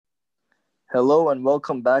Hello and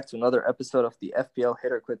welcome back to another episode of the FPL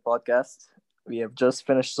Hit or Quit podcast. We have just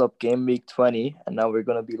finished up Game Week 20 and now we're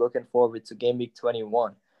going to be looking forward to Game Week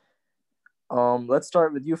 21. Let's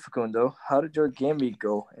start with you, Facundo. How did your game week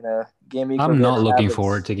go in a game week where I'm we had not looking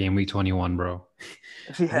forward habits? to game week 21, bro.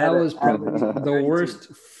 We That had an was average probably the 32.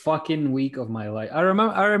 worst fucking week of my life. I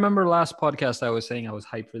remember last podcast I was saying I was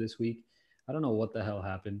hyped for this week. I don't know what the hell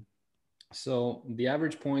happened. So the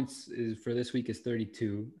average points is for this week is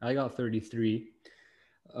 32. I got 33.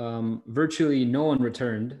 Virtually no one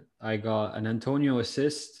returned. I got an Antonio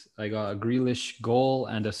assist, I got a Grealish goal,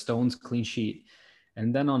 and a Stones clean sheet.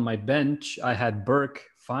 And then on my bench, I had Burke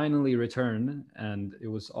finally return, and it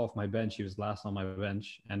was off my bench. He was last on my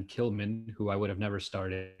bench, and Kilman, who I would have never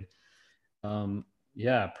started.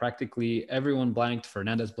 Yeah, practically everyone blanked.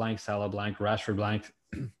 Fernandez blanked, Salah blanked, Rashford blanked,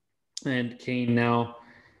 and Kane now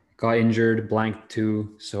got injured, blanked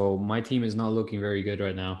too. So my team is not looking very good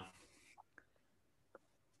right now.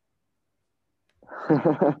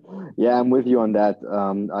 Yeah, I'm with you on that.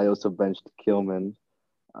 I also benched Kilman,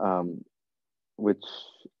 um, which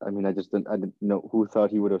I didn't know who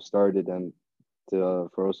thought he would have started and for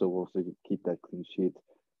also Wolves to keep that clean sheet.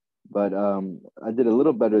 But I did a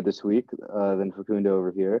little better this week than Facundo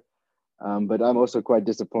over here. But I'm also quite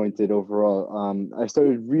disappointed overall. I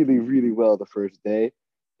started really, really well the first day.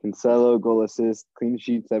 Cancelo, goal assist, clean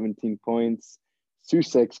sheet, 17 points.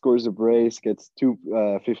 Susek scores a brace, gets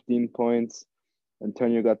 15 points.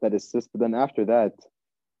 Antonio got that assist, but then after that,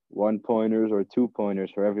 1 pointers or 2 pointers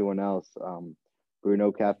for everyone else.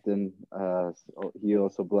 Bruno captain, he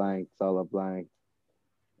also blanked. Salah blanked.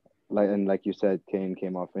 Like you said, Kane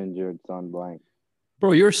came off injured. Son blanked.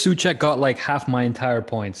 Bro, your Suchek got like half my entire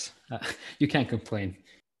points. You can't complain.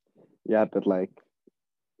 Yeah, but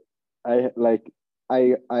I like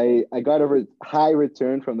I got a high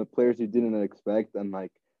return from the players you didn't expect, and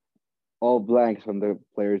like all blanks from the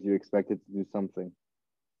players you expected to do something.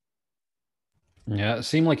 Yeah, it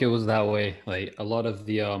seemed like it was that way. Like a lot of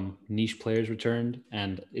the niche players returned,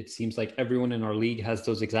 and it seems like everyone in our league has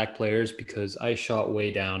those exact players because I shot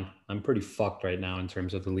way down. I'm pretty fucked right now in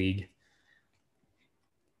terms of the league.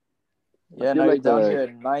 I Yeah, feel now you're like down the here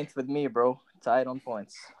at ninth with me, bro. Tied on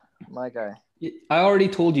points. My guy. I already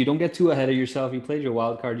told you, don't get too ahead of yourself. You played your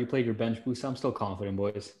wild card, you played your bench boost. I'm still confident,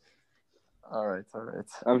 boys. All right, all right.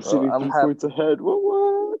 I'm Well, sitting I'm 3 points happy. ahead.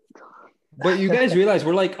 What? But you guys realize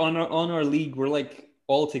we're like on our league, we're like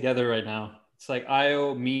all together right now. It's like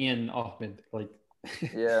Io, me, and Ahmed, like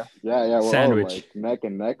Yeah, Yeah, we're all sandwich. like neck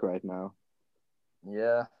and neck right now.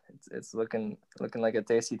 yeah. It's looking like a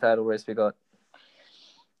tasty title race we got.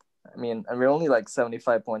 I mean, and we're only like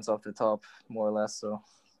 75 points off the top, more or less. So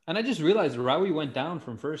And I just realized Rawi went down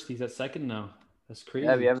from first. He's at second now. That's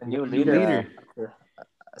yeah, we crazy. have a We got new a new leader Yeah, leader.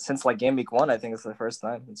 since like game week 1. I think it's the first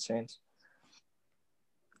time it's changed.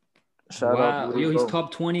 Shout out Wow. Louis Yo, he's Bro.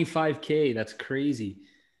 top 25K. That's crazy.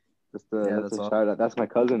 Yeah, that's that's a awesome. shout out. That's my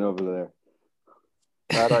cousin over there.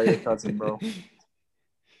 Shout out your cousin, bro.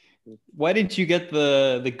 Why didn't you get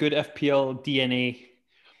the good FPL DNA?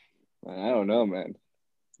 I don't know, man.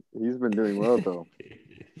 He's been doing well though.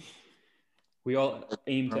 We all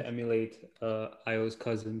aim to emulate Io's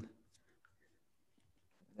cousin.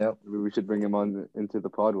 Yep, Maybe we should bring him on into the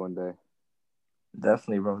pod one day.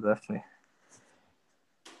 definitely, bro, definitely.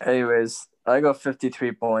 Anyways, I got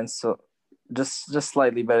 53 points, so just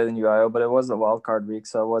slightly better than you, Io, but it was a wild card week,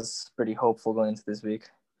 so I was pretty hopeful going into this week.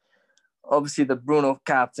 Obviously, the Bruno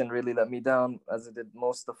captain really let me down, as it did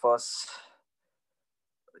most of us.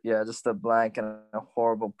 Yeah, just a blank and a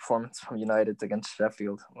horrible performance from United against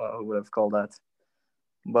Sheffield. Well, who would have called that?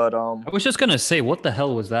 But I was just gonna say, what the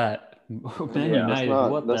hell was that? Man yeah, Let's United, not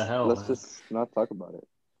what the hell, let's man? just not talk about it.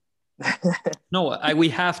 No, we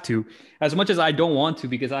have to. As much as I don't want to,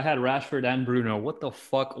 because I had Rashford and Bruno. What the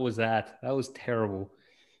fuck was that? That was terrible.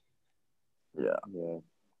 yeah, Yeah.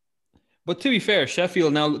 But to be fair,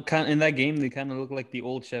 Sheffield now in that game they kind of look like the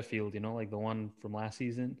old Sheffield, like the one from last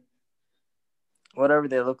season. whatever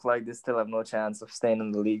they look like, they still have no chance of staying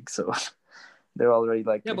in the league. So they're already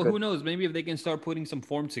like Yeah, a but good. who knows? Maybe if they can start putting some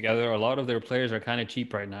form together, a lot of their players are kind of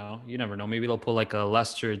cheap right now. You never know. Maybe they'll pull like a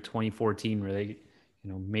Leicester 2014 where they,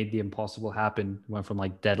 made the impossible happen, went from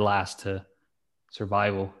like dead last to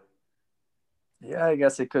survival. Yeah, I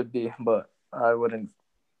guess it could be, but I wouldn't.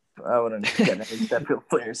 I wouldn't get any Sheffield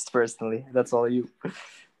players personally. That's all you. It's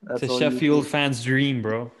That's a all you Sheffield do. fan's dream,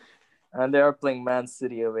 bro. And they are playing Man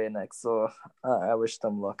City away next, so I wish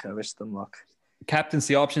them luck. I wish them luck.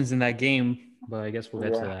 Captaincy options in that game, but I guess we'll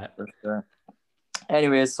get to Yeah, that. for sure.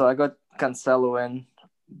 Anyways, so I got Cancelo in,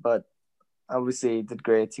 but obviously he did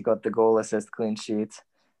great. He got the goal, assist, clean sheet,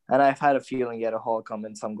 And I've had a feeling he had a haul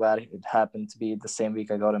coming, so I'm glad it happened to be the same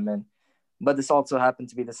week I got him in. But this also happened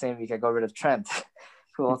to be the same week I got rid of Trent,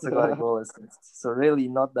 who also got a goal assist. So really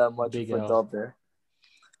not that much Big of a L. dub there.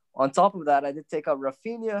 On top of that, I did take out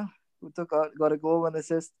Rafinha, who got a goal and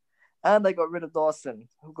assist. And I got rid of Dawson,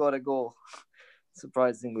 who got a goal,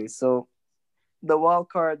 surprisingly. So the wild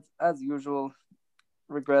card, as usual,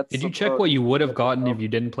 regrets. Did you check what you would have gotten if you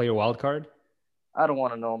didn't play your wild card? I don't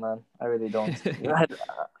want to know, man. I really don't.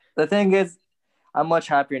 The thing is, I'm much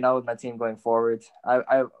happier now with my team going forward.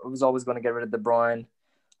 I was always going to get rid of De Bruyne.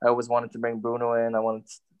 I always wanted to bring Bruno in. I wanted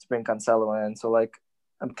to bring Cancelo in. So, like,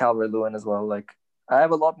 I'm Calvert-Lewin as well. Like, I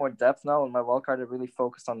have a lot more depth now. In my wildcard, I really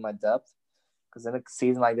focused on my depth. Because in a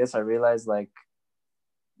season like this, I realized, like,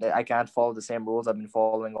 that I can't follow the same rules I've been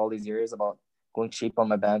following all these years about going cheap on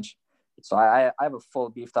my bench. So I have a full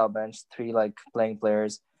beefed out bench, 3, like, playing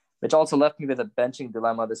players, which also left me with a benching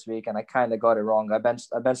dilemma this week, and I kind of got it wrong. I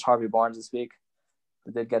benched Harvey Barnes this week,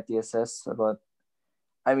 who did get the assist, but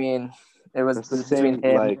I mean, it was between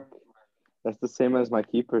him. Like, that's the same as my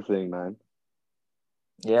keeper thing, man.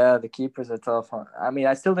 Yeah, the keepers are tough. Huh? I mean,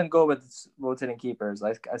 I still didn't go with rotating keepers.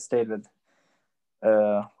 I stayed with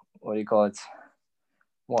what do you call it?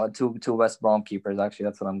 Well, two West Brom keepers. Actually,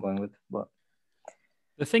 that's what I'm going with. But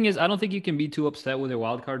the thing is, I don't think you can be too upset with a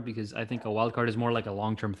wild card because I think a wild card is more like a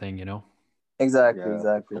long-term thing, you know? Exactly.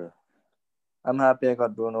 Sure. I'm happy I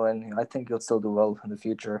got Bruno in. I think he'll still do well in the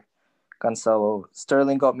future. Cancelo.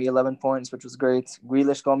 Sterling got me 11 points, which was great.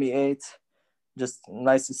 Grealish got me 8. Just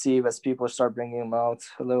nice to see as people start bringing him out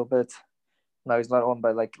a little bit. Now he's not owned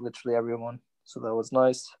by, like, literally everyone. So that was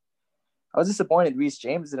nice. I was disappointed Reece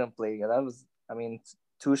James didn't play. That was, I mean,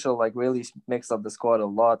 Tuchel, like, really mixed up the squad a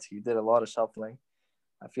lot. He did a lot of shuffling.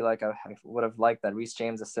 I feel like I would have liked that Reece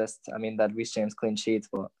James assist. I mean, that Reece James clean sheet,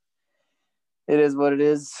 but it is what it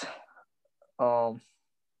is.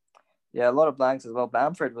 Yeah, a lot of blanks as well.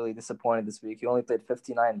 Bamford really disappointed this week. He only played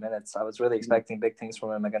 59 minutes. I was really expecting big things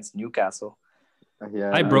from him against Newcastle.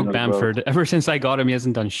 Yeah, I broke Bamford. Ever since I got him, he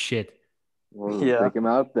hasn't done shit. Well, yeah. Take him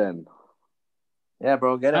out then. Yeah,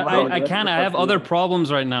 bro, get him out. I can't. I have other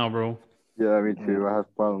problems right now, bro. Yeah, me too. I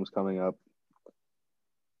have problems coming up.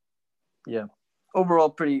 Yeah. Overall,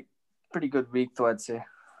 pretty good week, though, I'd say.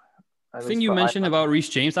 The thing you mentioned about Reece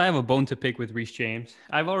James, I have a bone to pick with Reece James.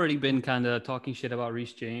 I've already been kind of talking shit about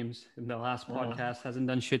Reece James in the last podcast. Hasn't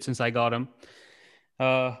done shit since I got him.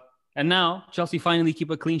 And now Chelsea finally keep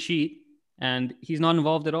a clean sheet, and he's not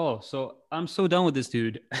involved at all. So I'm so done with this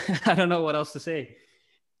dude. I don't know what else to say.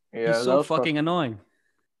 Yeah, he's so fucking annoying.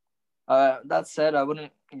 That said, I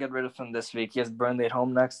wouldn't get rid of him this week. He has Burnley at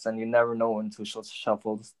home next, and you never know when Tuchel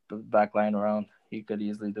shuffles the back line around. He could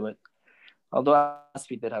easily do it. Although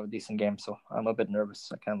Aspi did have a decent game, so I'm a bit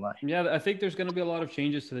nervous. I can't lie. Yeah, I think there's going to be a lot of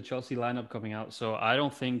changes to the Chelsea lineup coming out. So I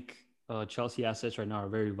don't think Chelsea assets right now are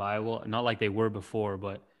very viable. Not like they were before,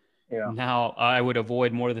 but now I would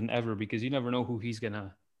avoid more than ever because you never know who he's going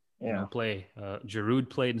to play. Giroud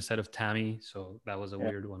played instead of Tammy, so that was a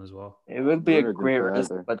weird one as well. It would be a great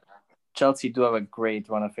risk, but Chelsea do have a great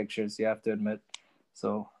run of fixtures, you have to admit.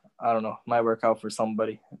 So I don't know. Might work out for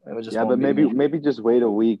somebody. But maybe just wait a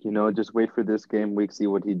week. You know, just wait for this game week. See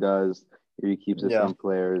what he does. If he keeps the same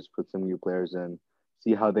players, put some new players in,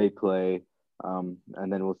 see how they play, and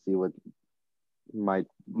then we'll see what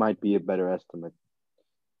might be a better estimate.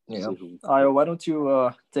 Yeah. Ayo, why don't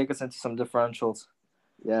you take us into some differentials?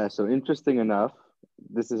 Yeah. So interesting enough,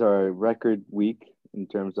 this is our record week in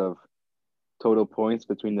terms of total points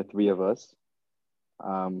between the three of us.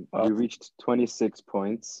 We reached 26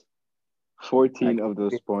 points. 14 of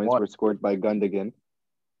those points were scored by Gundogan.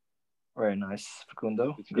 Very nice,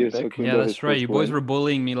 Facundo. Yeah, that's right. You boys were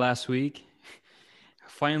bullying me last week.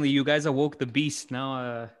 Finally, you guys awoke the beast.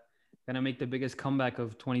 Now, gonna make the biggest comeback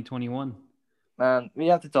of 2021. Man, we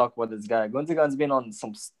have to talk about this guy. Gundogan's been on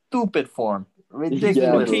some stupid form.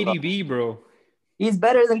 Ridiculous. He's KDB, bro. He's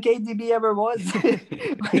better than KDB ever was.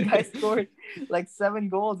 Like, I scored like 7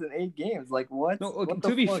 goals in 8 games. Like, what? No, what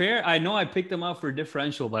to be fair, I know I picked him out for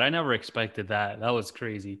differential, but I never expected that. That was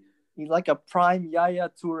crazy. He's like a prime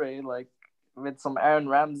Yaya Toure, like with some Aaron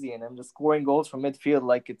Ramsey in him, just scoring goals from midfield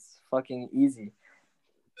like it's fucking easy.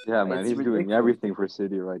 Yeah, man, he's doing everything for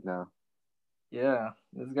City right now. Yeah,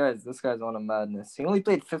 this guy's on a madness. He only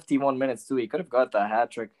played 51 minutes too. He could have got that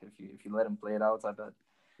hat trick if you let him play it out, I bet.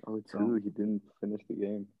 He didn't finish the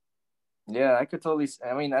game. Yeah, I could totally.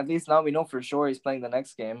 I mean, at least now we know for sure he's playing the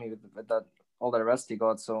next game with that all the rest he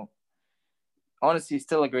got. So honestly,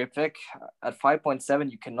 still a great pick. At 5.7,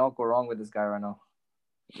 you cannot go wrong with this guy right now.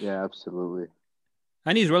 Yeah, absolutely.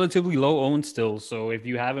 And he's relatively low owned still. So if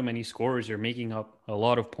you have him and he scores, you're making up a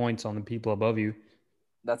lot of points on the people above you.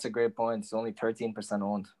 That's a great point. It's only 13%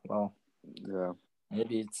 owned. Well, Yeah,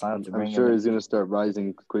 maybe it's time to I'm bring sure in. he's gonna start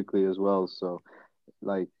rising quickly as well. So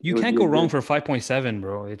like You it would can't be a go wrong good. for 5.7,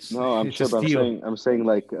 bro. It's No, I'm it's a sure, but steal. I'm saying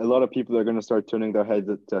like a lot of people are gonna start turning their heads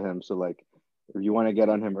to him. So like, if you want to get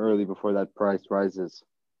on him early before that price rises,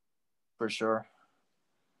 For sure.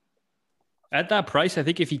 At that price, I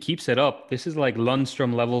think if he keeps it up, this is like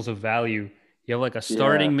Lundstrom levels of value. You have like a yeah,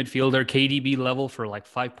 starting midfielder KDB level for like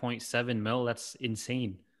 5.7 mil. That's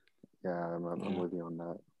insane. yeah, I'm Yeah, with you on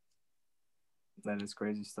that. that is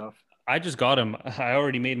crazy stuff. I just got him. I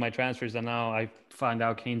already made my transfers, and now I find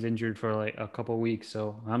out Kane's injured for like a couple of weeks,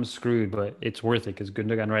 so I'm screwed. But it's worth it because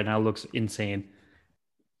Gundogan right now looks insane.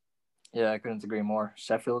 Yeah, I couldn't agree more.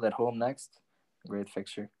 Sheffield at home next. Great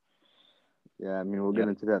fixture. Yeah, I mean we'll Yeah. get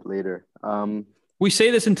into that later. We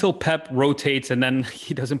say this until Pep rotates, and then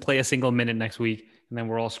he doesn't play a single minute next week, and then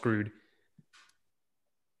we're all screwed.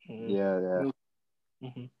 Yeah.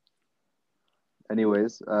 Mm-hmm.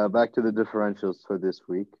 Anyways, back to the differentials for this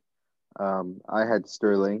week. I had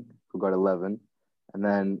Sterling who got 11, and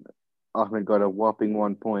then Ahmed got a whopping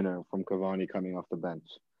 1 pointer from Cavani coming off the bench.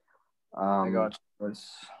 I got you.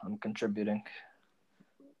 I'm contributing.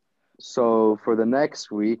 So for the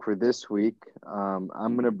next week, for this week, I'm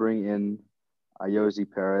gonna bring in Ayoze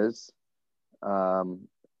Perez. Um,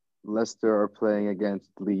 Leicester are playing against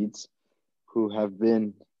Leeds, who have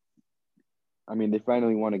been. I mean, they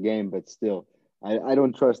finally won a game, but still, I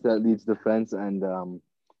don't trust that Leeds defense. And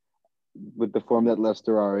with the form that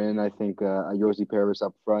Leicester are in, I think Ayoze Perez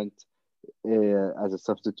up front as a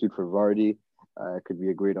substitute for Vardy could be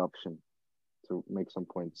a great option to make some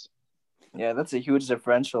points. Yeah, that's a huge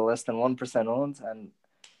differential, less than 1% owned. And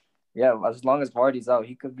yeah, as long as Vardy's out,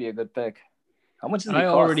 he could be a good pick. How much does he I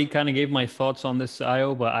cost? already kind of gave my thoughts on this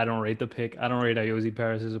IO, but I don't rate the pick. I don't rate Ayoze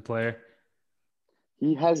Perez as a player.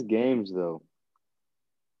 He has games though.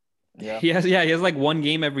 Yeah. He has like one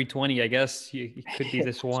game every 20. I guess he could be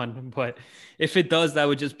this one, but if it does, that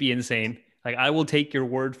would just be insane. Like I will take your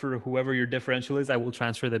word for whoever your differential is. I will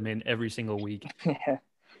transfer them in every single week.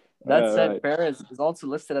 That said, Right. Perez is also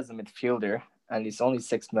listed as a midfielder, and he's only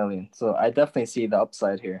 6 million. So I definitely see the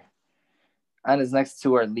upside here. And his next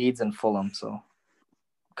two are Leeds and Fulham, so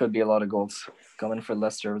could be a lot of goals coming for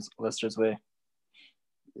Leicester's way.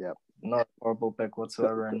 Yeah. Not a horrible pick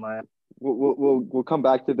whatsoever in my. We'll come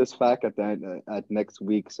back to this fact at the end, at next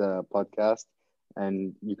week's podcast,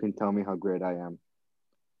 and you can tell me how great I am.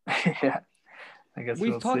 Yeah, I guess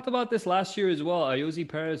We've we'll talked see. about this last year as well. Ayoze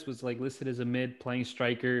Perez was like listed as a mid playing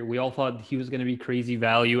striker. We all thought he was going to be crazy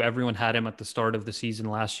value. Everyone had him at the start of the season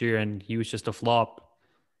last year, and he was just a flop.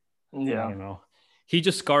 I Yeah, don't know. He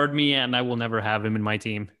just scarred me, and I will never have him in my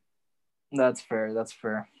team. that's fair. That's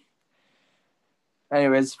fair.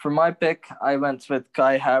 Anyways, for my pick, I went with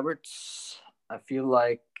Kai Havertz. I feel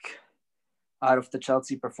like out of the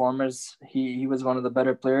Chelsea performers, he was one of the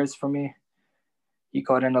better players for me. He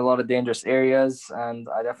caught in a lot of dangerous areas, and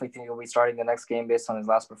I definitely think he'll be starting the next game based on his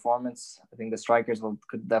last performance. I think the strikers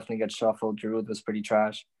could definitely get shuffled. Giroud was pretty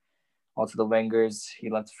trash. Also, the wingers,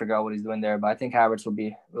 he'll have to figure out what he's doing there. But I think Havertz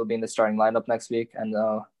will be in the starting lineup next week. And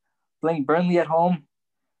playing Burnley at home,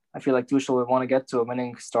 I feel like Tuchel would want to get to a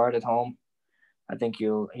winning start at home. I think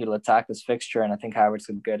he'll attack this fixture, and I think Havertz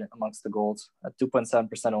could get amongst the goals at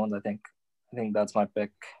 2.7% owned. I think that's my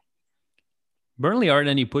pick. Burnley aren't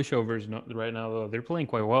any pushovers right now, though. They're playing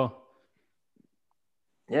quite well.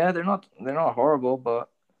 Yeah, they're not horrible, but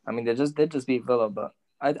I mean they did just beat Villa, but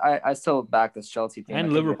I still back this Chelsea team. I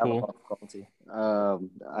And think they have a Liverpool. lot of quality.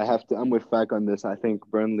 I'm with Fack on this. I think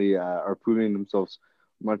Burnley are proving themselves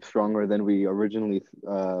much stronger than we originally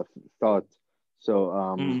thought. So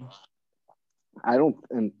I don't,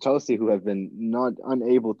 and Chelsea, who have been not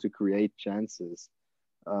unable to create chances,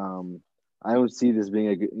 I don't see this being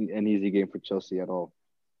an easy game for Chelsea at all.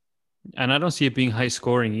 And I don't see it being high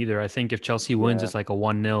scoring either. I think if Chelsea wins, Yeah. it's like a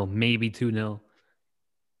 1-0, maybe 2-0.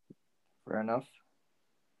 Fair enough.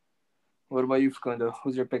 What about you, Facundo?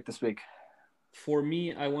 Who's your pick this week? For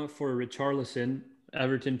me, I went for Richarlison.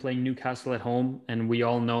 Everton playing Newcastle at home, and we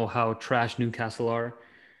all know how trash Newcastle are.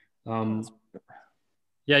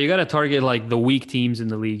 Yeah, you got to target like the weak teams in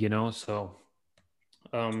the league, you know. So,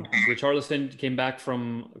 Richarlison came back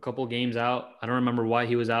from a couple games out. I don't remember why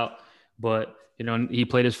he was out, but you know he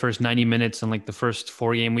played his first 90 minutes in like the first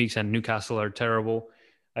 4 game weeks, and Newcastle are terrible.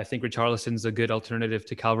 I think Richarlison's a good alternative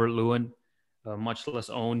to Calvert-Lewin, much less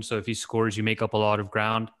owned. So if he scores, you make up a lot of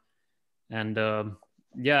ground. And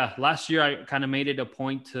yeah, last year I kind of made it a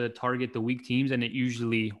point to target the weak teams, and it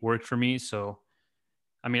usually worked for me. So,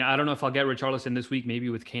 I mean, I don't know if I'll get Richarlison this week. Maybe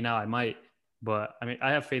with Kane out, I might. But I mean,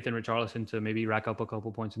 I have faith in Richarlison to maybe rack up a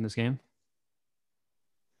couple points in this game.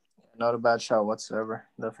 Not a bad shot whatsoever.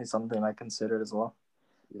 Definitely something I considered as well.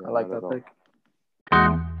 Yeah, I like not at that all. pick.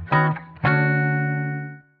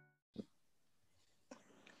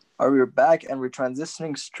 All right, we're back and we're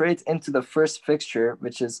transitioning straight into the first fixture,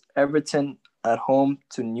 which is Everton at home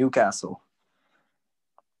to Newcastle.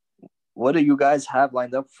 What do you guys have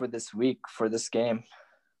lined up for this week for this game?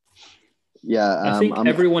 Yeah, I think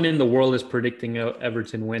everyone in the world is predicting a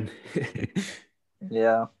Everton win.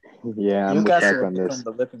 Yeah, I'm with Chuck Newcastle have on become this.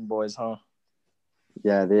 the whipping boys, huh?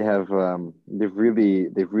 Yeah, they have. They've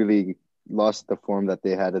really lost the form that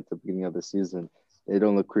they had at the beginning of the season. They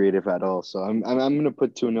don't look creative at all. So I'm gonna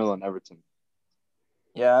put 2-0 on Everton.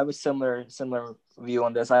 Yeah, I have a similar view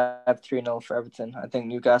on this. I have 3-0 for Everton. I think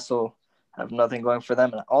Newcastle have nothing going for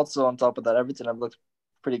them. And also on top of that, Everton have looked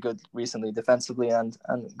pretty good recently defensively and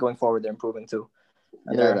going forward they're improving too.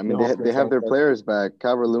 And Yeah, I mean they have their players back.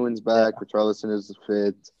 Calvert-Lewin's back. Yeah. Richarlison is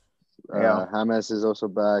fit. Yeah. James is also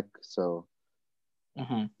back. So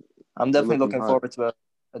I'm definitely looking hot. forward to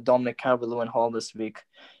a Dominic Calvert-Lewin haul this week.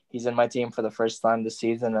 He's in my team for the first time this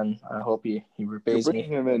season, and I hope he You're repays bringing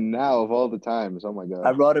me. him in now of all the times. Oh my god.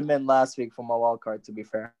 I brought him in last week for my wild card, to be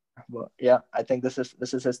fair. But yeah, I think this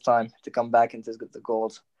is his time to come back into the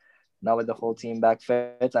goals. Now with the whole team back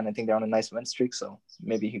fit, and I think they're on a nice win streak, so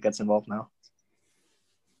maybe he gets involved now.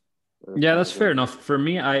 Yeah, that's fair enough. For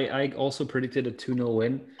me, I also predicted a 2-0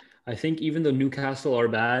 win. I think even though Newcastle are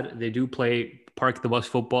bad, they do play park the bus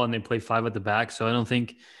football and they play 5 at the back. So I don't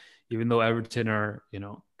think, even though Everton are,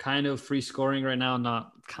 kind of free scoring right now,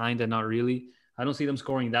 not really. I don't see them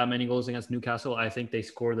scoring that many goals against Newcastle. I think they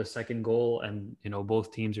score the second goal and,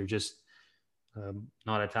 both teams are just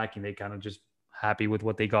not attacking. They kind of just happy with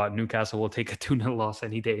what they got. Newcastle will take a 2-0 loss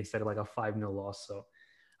any day instead of like a 5-0 loss. So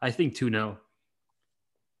I think 2-0.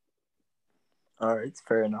 All right,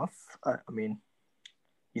 fair enough. I mean,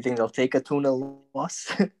 you think they'll take a 2-0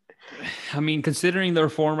 loss? I mean, considering their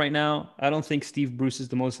form right now, I don't think Steve Bruce is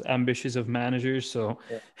the most ambitious of managers. So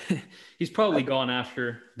yeah. He's probably gone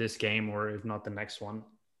after this game or if not the next one.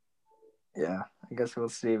 Yeah, I guess we'll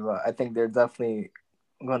see. But I think they're definitely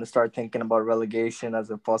going to start thinking about relegation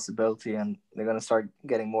as a possibility, and they're going to start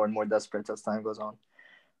getting more and more desperate as time goes on.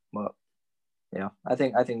 But yeah, I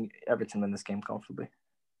think Everton win this game comfortably.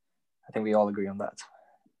 I think we all agree on that.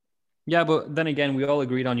 Yeah, but then again, we all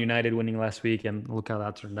agreed on United winning last week, and look how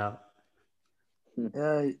that turned out.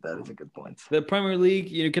 Yeah, that is a good point. The Premier League,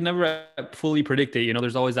 you can never fully predict it.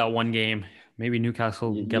 There's always that one game. Maybe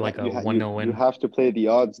Newcastle get like a 1-0 win. You have to play the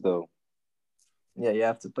odds, though. Yeah, you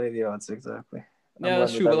have to play the odds, exactly. Yeah,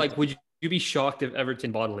 that's true. But like, would you be shocked if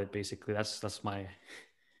Everton bottle it? Basically, that's my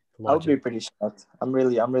logic. I would be pretty shocked. I'm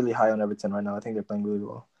really high on Everton right now. I think they're playing really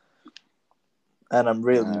well, and I'm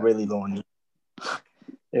really low on you.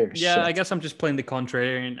 Yeah, shit. I guess I'm just playing the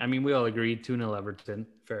contrarian. I mean, we all agree 2-0 Everton.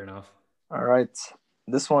 Fair enough. All right.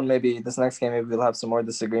 This next game, maybe we'll have some more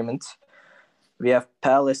disagreement. We have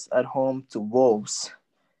Palace at home to Wolves.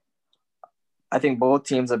 I think both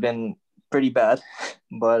teams have been pretty bad,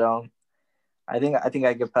 but I think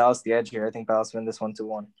I give Palace the edge here. I think Palace win this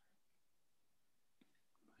 1-1.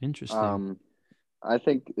 Interesting. I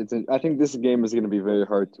think this game is going to be very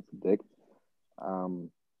hard to predict.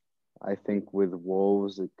 I think with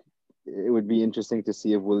Wolves, it would be interesting to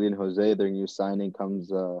see if Willian Jose, their new signing, comes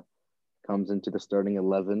into the starting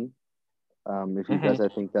 11. If he does, I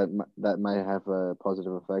think that might have a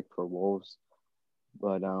positive effect for Wolves.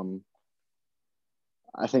 But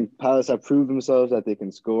I think Palace have proved themselves that they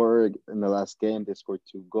can score. In the last game, they scored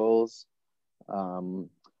 2 goals.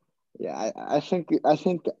 Yeah, I think in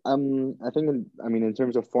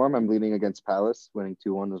terms of form, I'm leaning against Palace, winning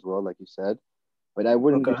 2-1 as well, like you said. But I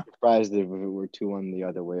wouldn't be surprised if it were 2-1 the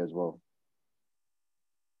other way as well.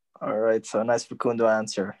 All right, so a nice Facundo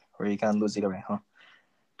answer where you can't lose either way, huh?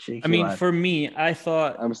 Cheeky lad. For me, I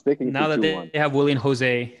thought I'm sticking now to that 2-1. they have Willian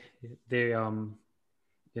Jose, they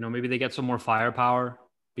maybe they get some more firepower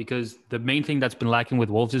because the main thing that's been lacking with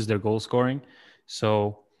Wolves is their goal scoring.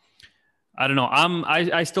 So I don't know.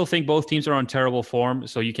 I still think both teams are on terrible form,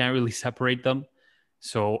 so you can't really separate them.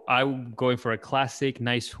 So I'm going for a classic,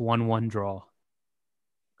 nice 1-1 draw.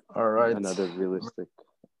 All right. Another realistic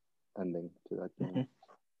ending to that game.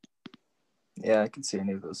 Yeah, I can see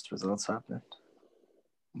any of those results happening.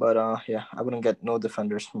 But yeah, I wouldn't get no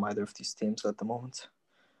defenders from either of these teams at the moment.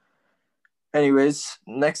 Anyways,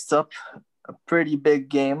 next up, a pretty big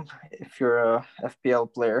game. If you're a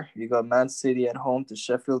FPL player, you got Man City at home to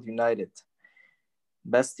Sheffield United.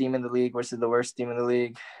 Best team in the league versus the worst team in the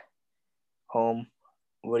league. Home.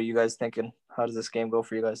 What are you guys thinking? How does this game go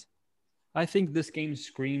for you guys? I think this game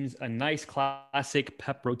screams a nice classic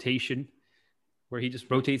Pep rotation where he just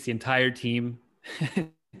rotates the entire team.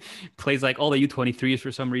 plays like all the U23s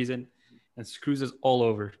for some reason and screws us all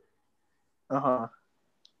over. Uh-huh.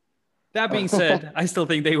 That being said, I still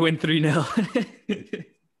think they win 3-0.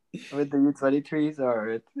 With the U23s or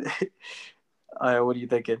with what are you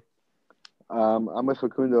thinking? I'm with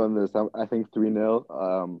Facundo on this. I think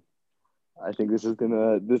 3-0. I think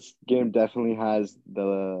this game definitely has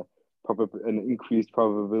an increased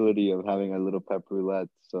probability of having a little pep roulette.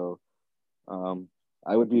 So,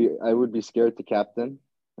 I would be scared to captain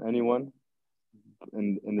anyone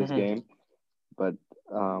in this game, but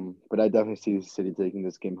I definitely see City taking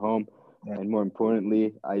this game home, and more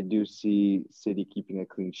importantly, I do see City keeping a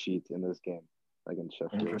clean sheet in this game against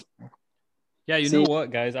Sheffield. Yeah, know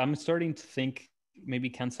what, guys? I'm starting to think maybe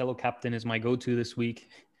Cancelo captain is my go-to this week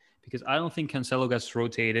because I don't think Cancelo gets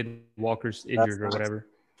rotated. Walker's injured or whatever.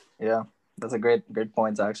 Yeah, that's a great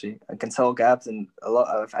point actually. Cancelo captain a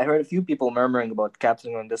lot. I heard a few people murmuring about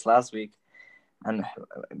captaining on this last week, and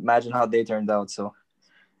imagine how they turned out. So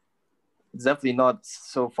it's definitely not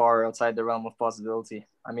so far outside the realm of possibility.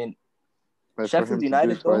 I mean, Sheffield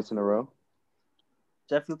United twice in a row.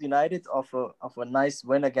 Sheffield United off a nice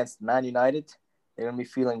win against Man United, they're gonna be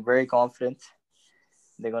feeling very confident.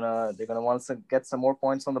 They're gonna want to get some more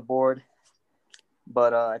points on the board,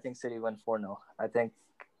 but I think City win 4-0. I think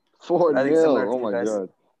 4-0. Oh my god.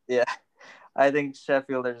 Yeah, I think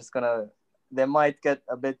Sheffield are just they might get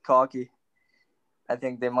a bit cocky. I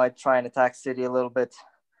think they might try and attack City a little bit,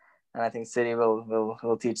 and I think City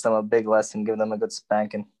will teach them a big lesson, give them a good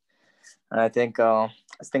spanking. And I think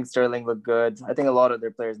Sterling looked good. I think a lot of their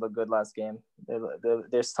players looked good last game.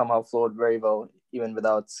 They somehow flowed very well even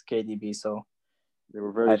without KDB. So they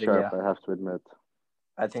were very sharp. I have to admit.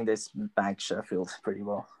 I think they spanked Sheffield pretty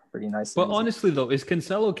well, pretty nice. But honestly, though, is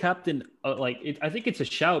Cancelo captain? I think it's a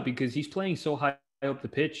shout because he's playing so high up the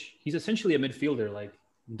pitch. He's essentially a midfielder. Like,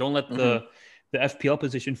 don't let the FPL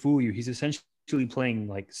position fool you. He's essentially playing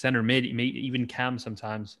like center mid, even cam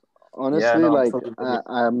sometimes. Honestly,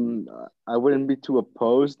 I wouldn't be too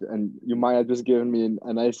opposed, and you might have just given me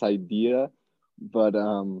a nice idea, but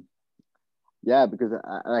because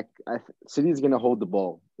City's gonna hold the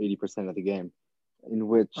ball 80% of the game, in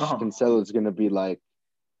which Cancelo is gonna be like,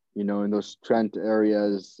 in those Trent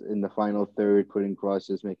areas in the final third, putting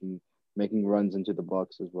crosses, making runs into the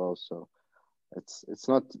box as well. So it's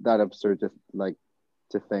not that absurd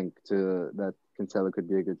to think that Cancelo could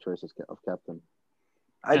be a good choice of captain.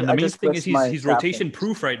 And the main thing is he's rotation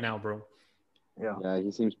proof right now, bro. Yeah,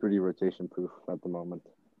 he seems pretty rotation proof at the moment.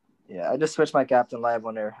 Yeah, I just switched my captain live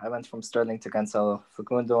on air. I went from Sterling to Cancelo.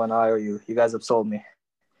 Facundo and you guys have sold me.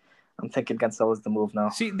 I'm thinking Cancelo is the move now.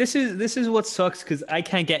 See, this is what sucks because I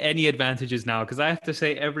can't get any advantages now because I have to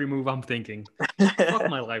say every move I'm thinking. Fuck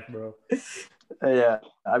my life, bro. Yeah,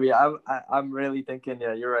 I mean, I'm really thinking.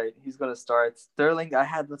 Yeah, you're right. He's gonna start. Sterling, I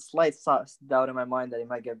had a slight doubt in my mind that he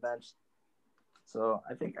might get benched. So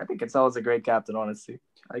I think Cancelo's a great captain, honestly.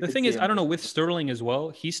 The thing is, I don't know, with Sterling as well,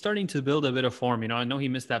 he's starting to build a bit of form. I know he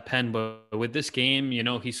missed that pen, but with this game,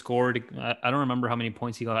 he scored. I don't remember how many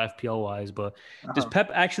points he got FPL wise, but does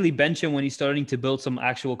Pep actually bench him when he's starting to build some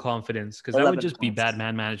actual confidence? Because that would just be bad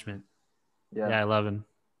man management. Yeah, 11.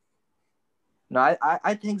 No,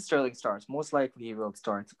 I think Sterling starts. Most likely he will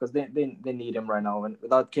start because they need him right now. And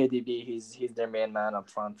without KDB, he's their main man up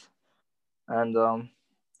front. And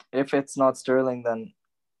if it's not Sterling, then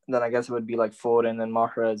I guess it would be like Foden and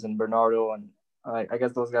Mahrez and Bernardo, and I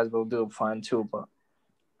guess those guys will do fine too. But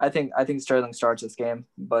I think Sterling starts this game,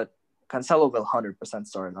 but Cancelo will 100%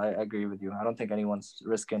 start. I agree with you. I don't think anyone's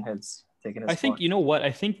taking his I think spot. You know what?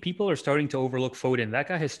 I think people are starting to overlook Foden. That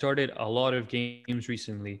guy has started a lot of games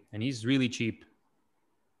recently, and he's really cheap.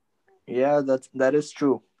 Yeah, that is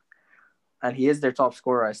true, and he is their top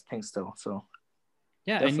scorer, I think, still. So.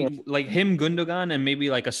 Yeah, definitely. And like him, Gundogan, and maybe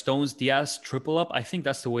like a Stones Diaz triple up. I think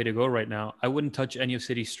that's the way to go right now. I wouldn't touch any of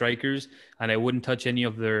City's strikers, and I wouldn't touch any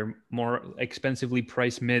of their more expensively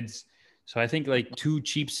priced mids. So I think like two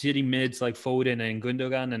cheap City mids like Foden and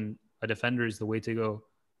Gundogan and a defender is the way to go.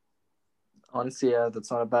 Honestly, yeah, that's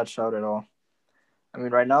not a bad shout at all. I mean,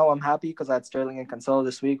 right now I'm happy because I had Sterling and Cancelo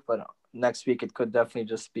this week, but next week it could definitely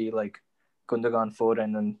just be like Gundogan,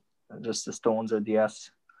 Foden, and just the Stones or Diaz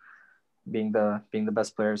being the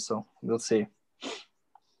best players. So we'll see.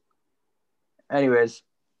 Anyways,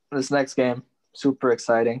 this next game, super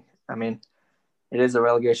exciting. I mean, it is a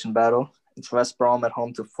relegation battle. It's West Brom at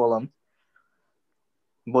home to Fulham.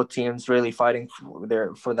 Both teams really fighting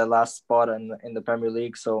for the last spot in the Premier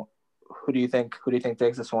League. So who do you think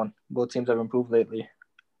takes this one? Both teams have improved lately.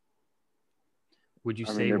 Would you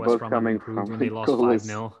say West Brom improved when they lost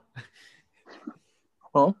 5-0?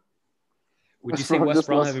 Huh? Would you say West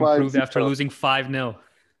Brom have improved after losing 5-0?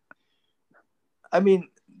 I mean,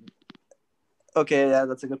 okay, yeah,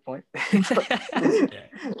 that's a good point.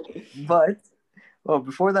 But well,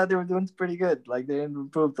 before that, they were doing pretty good. Like they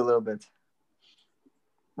improved a little bit.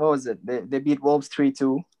 What was it? They beat Wolves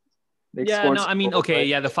 3-2. They Yeah, scored no, some I mean, goals, okay, right?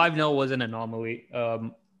 yeah, the 5-0 was an anomaly.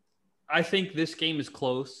 I think this game is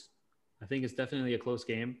close. I think it's definitely a close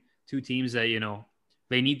game. Two teams that,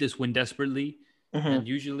 they need this win desperately. Mm-hmm. And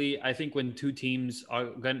usually, I think when these two teams are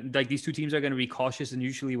going to be cautious, and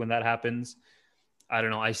usually when that happens, I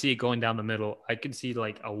don't know, I see it going down the middle. I can see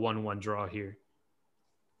like a 1-1 draw here.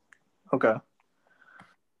 Okay.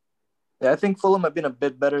 Yeah, I think Fulham have been a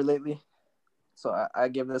bit better lately. So I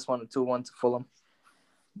give this one a 2-1 to Fulham.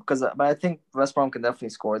 But I think West Brom can definitely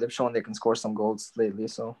score. They've shown they can score some goals lately.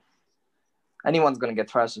 So anyone's going to get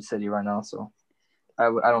thrashed at City right now. So I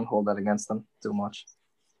don't hold that against them too much.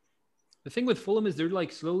 The thing with Fulham is they're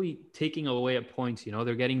like slowly taking away at points.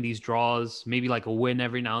 They're getting these draws, maybe like a win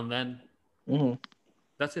every now and then. Mm-hmm.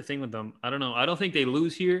 That's the thing with them. I don't know. I don't think they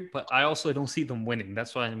lose here, but I also don't see them winning.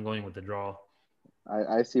 That's why I'm going with the draw.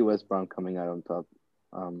 I see West Brom coming out on top.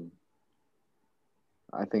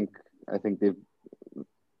 I think they've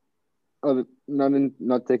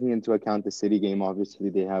not taking into account the City game.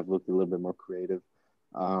 Obviously, they have looked a little bit more creative.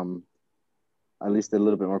 At least a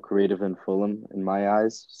little bit more creative than Fulham in my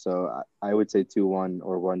eyes. So I would say 2-1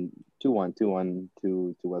 or 2-1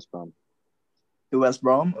 to West Brom. To West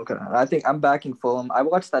Brom? Okay. I think I'm backing Fulham. I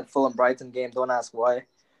watched that Fulham-Brighton game. Don't ask why.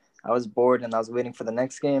 I was bored and I was waiting for the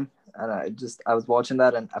next game. And I was watching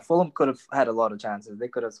that. And Fulham could have had a lot of chances. They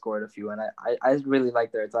could have scored a few. And I really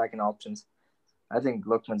like their attacking options. I think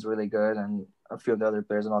Lookman's really good. And a few of the other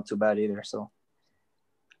players are not too bad either. So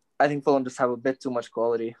I think Fulham just have a bit too much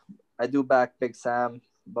quality. I do back Big Sam,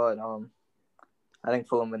 but I think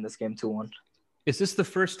Fulham win this game 2-1. Is this the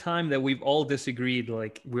first time that we've all disagreed?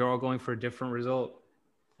 Like we're all going for a different result?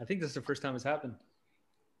 I think this is the first time it's happened.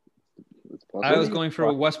 I was going for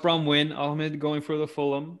a West Brom win. Ahmed going for the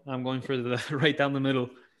Fulham. I'm going for the right down the middle.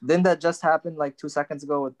 Didn't that just happen like 2 seconds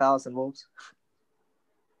ago with Palace and Wolves?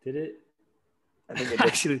 Did it? I think it did.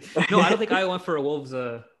 Actually, no, I don't think I went for a Wolves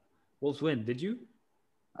win. Did you?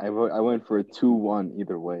 I went for a 2-1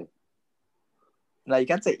 either way. No, you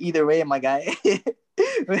can't say either way, my guy.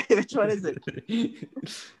 Which one is it?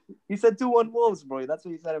 You said 2-1 Wolves, bro. That's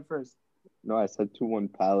what you said at first. No, I said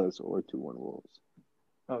 2-1 Palace or 2-1 Wolves.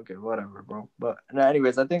 Okay, whatever, bro. But no,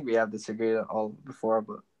 anyways, I think we have disagreed all before.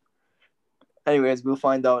 But anyways, we'll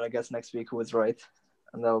find out, I guess, next week who was right,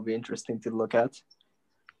 and that will be interesting to look at.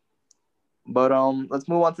 But let's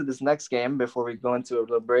move on to this next game before we go into a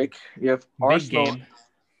little break. We have Arsenal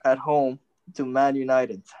at home to Man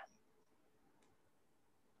United.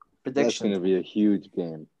 Prediction. That's going to be a huge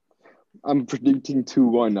game. I'm predicting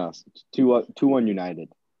 2-1 us. 2-1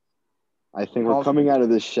 United. I think we're coming out of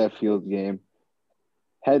this Sheffield game.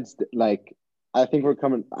 I think we're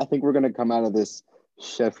going to come out of this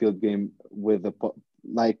Sheffield game with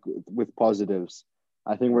positives.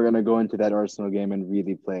 I think we're going to go into that Arsenal game and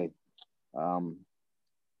really play.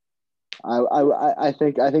 I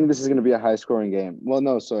think this is going to be a high scoring game. Well,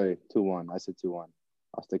 no, sorry, 2-1. I said 2-1.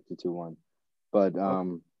 I'll stick to 2-1. But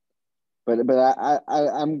I'm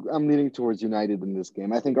leaning towards United in this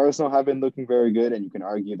game. I think Arsenal have been looking very good, and you can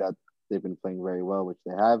argue that they've been playing very well, which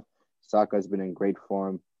they have. Saka has been in great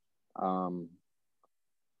form. But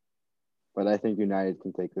I think United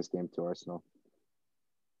can take this game to Arsenal.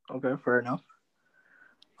 Okay, fair enough.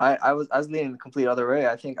 I was leaning the complete other way.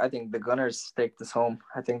 I think the Gunners take this home.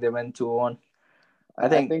 I think they win 2-1. I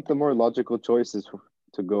think the more logical choice is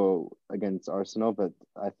to go against Arsenal, but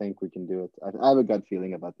I think we can do it. I have a gut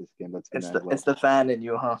feeling about this game. It's the fan in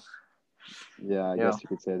you, huh? Yeah, I guess you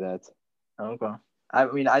could say that. Okay. I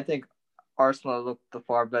mean, I think Arsenal looked the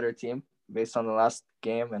far better team based on the last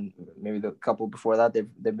game and maybe the couple before that.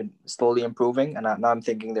 They've been slowly improving, and now I'm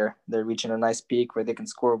thinking they're reaching a nice peak where they can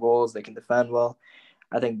score goals, they can defend well.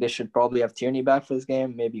 I think they should probably have Tierney back for this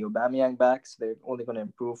game, maybe Aubameyang back, so they're only going to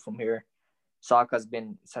improve from here. Saka's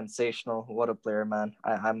been sensational. What a player, man!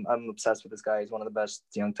 I'm obsessed with this guy. He's one of the best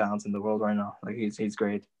young talents in the world right now. Like he's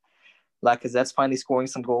great. Lacazette's finally scoring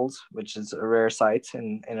some goals, which is a rare sight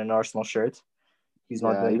in an Arsenal shirt. He's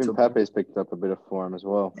not doing even Pepe's picked up a bit of form as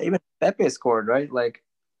well. Even Pepe scored, right?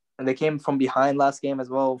 And they came from behind last game as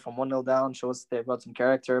well, from 1-0 down. Shows they've got some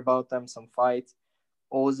character about them, some fight.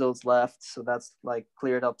 Ozil's left, so that's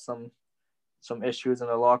cleared up some issues in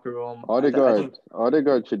the locker room.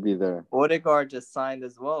 Odegaard should be there. Odegaard just signed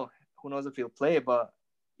as well. Who knows if he'll play, but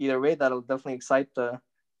either way, that'll definitely excite the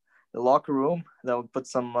locker room. That'll put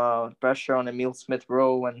some pressure on Emile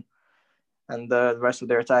Smith-Rowe and the rest of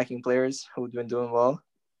their attacking players who've been doing well.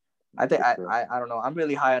 I think I don't know. I'm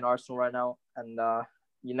really high on Arsenal right now. and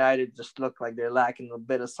United just look like they're lacking a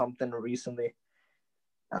bit of something recently,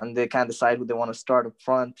 and they can't decide who they want to start up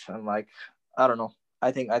front. And like, I don't know.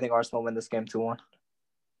 I think Arsenal win this game 2-1.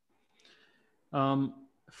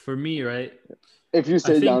 For me, right? If you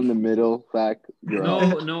say think- down the middle, fact, you're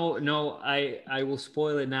out. No. I will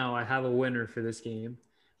spoil it now. I have a winner for this game.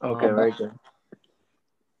 Okay, very good.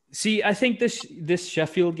 See, I think this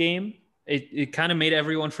Sheffield game, it kind of made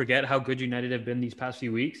everyone forget how good United have been these past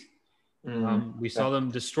few weeks. We saw them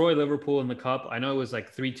destroy Liverpool in the cup. I know it was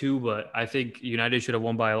like 3-2, but I think United should have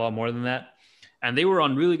won by a lot more than that. And they were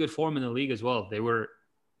on really good form in the league as well. They were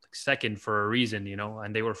second for a reason,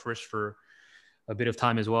 and they were first for a bit of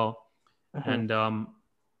time as well. And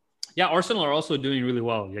Arsenal are also doing really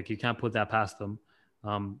well. Like, you can't put that past them.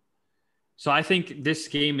 So I think this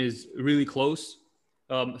game is really close.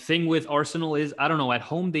 Thing with Arsenal is, I don't know, at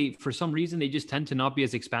home, for some reason, they just tend to not be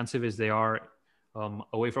as expansive as they are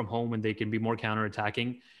away from home, and they can be more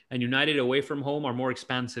counterattacking. And United away from home are more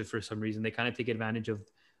expansive for some reason. They kind of take advantage of,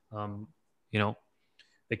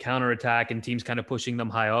 the counterattack and teams kind of pushing them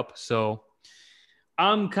high up. So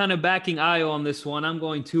I'm kind of backing Ayo on this one. I'm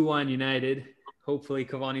going 2-1 United. Hopefully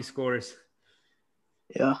Cavani scores.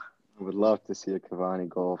 Yeah. I would love to see a Cavani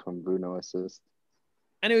goal from Bruno assist.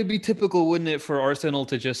 And it would be typical, wouldn't it, for Arsenal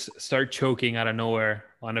to just start choking out of nowhere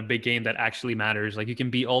on a big game that actually matters. Like, you can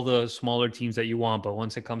beat all the smaller teams that you want, but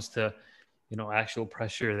once it comes to, actual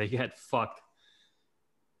pressure, they get fucked.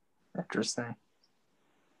 Interesting.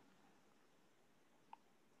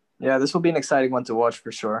 Yeah, this will be an exciting one to watch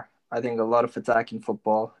for sure. I think a lot of attacking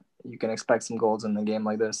football. You can expect some goals in a game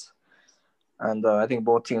like this. And I think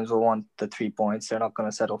both teams will want the 3 points. They're not going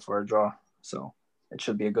to settle for a draw. So it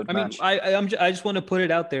should be a good match. I just want to put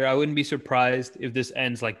it out there. I wouldn't be surprised if this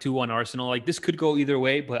ends like 2-1 Arsenal. Like, this could go either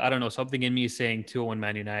way, but I don't know. Something in me is saying 2-1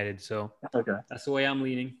 Man United. So okay, that's the way I'm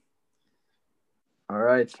leaning. All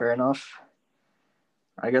right, fair enough.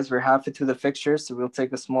 I guess we're halfway through the fixtures, so we'll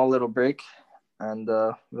take a small little break, and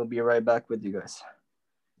we'll be right back with you guys.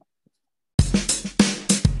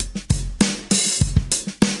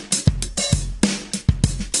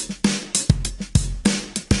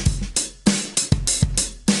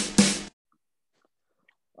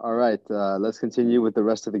 All right, let's continue with the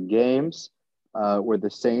rest of the games, where the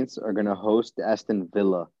Saints are going to host Aston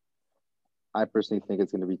Villa. I personally think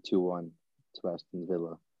it's going to be 2-1 to Aston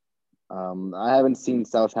Villa. I haven't seen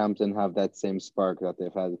Southampton have that same spark that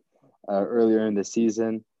they've had earlier in the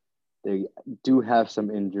season. They do have some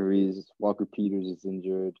injuries. Walker Peters is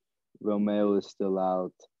injured. Romeo is still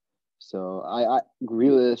out. So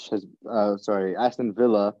Aston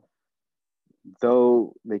Villa,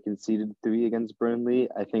 though they conceded 3 against Burnley,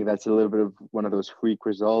 I think that's a little bit of one of those freak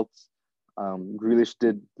results. Grealish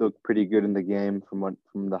did look pretty good in the game from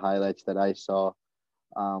the highlights that I saw.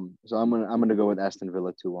 So I'm gonna go with Aston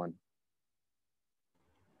Villa 2-1.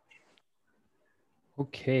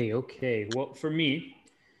 Okay. Well, for me,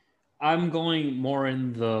 I'm going more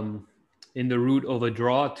in the route of a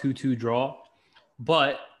draw, 2-2 draw.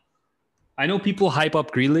 But I know people hype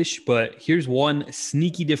up Grealish, but here's one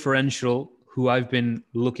sneaky differential who I've been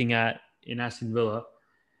looking at in Aston Villa.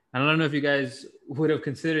 And I don't know if you guys would have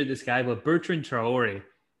considered this guy, but Bertrand Traore,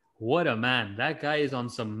 what a man. That guy is on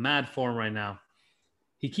some mad form right now.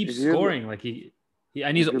 He keeps scoring.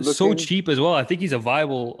 And he's so cheap as well. I think he's a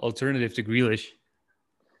viable alternative to Grealish.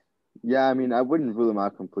 Yeah, I mean, I wouldn't rule him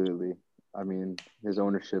out completely. I mean, his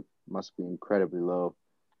ownership must be incredibly low.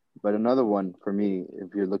 But another one for me,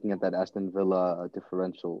 if you're looking at that Aston Villa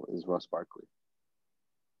differential, is Ross Barkley.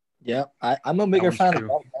 Yeah, I'm a bigger fan of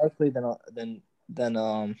Barkley than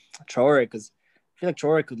Traore, because I feel like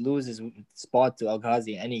Traore could lose his spot to El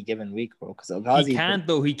Ghazi any given week, bro. Because El Ghazi, he can't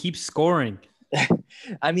though. He keeps scoring.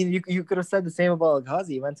 I mean, you could have said the same about El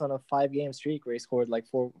Ghazi. He went on a 5-game streak where he scored like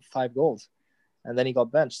 4-5 goals, and then he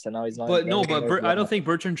got benched, and now he's not. But I don't think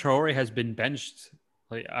Bertrand Traore has been benched.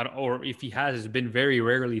 Or if he has, it's been very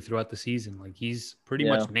rarely throughout the season. Like, he's pretty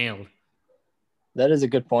much nailed. That is a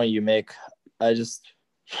good point you make.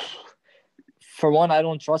 For one, I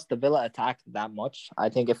don't trust the Villa attack that much. I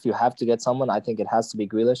think if you have to get someone, I think it has to be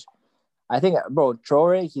Grealish. I think, bro,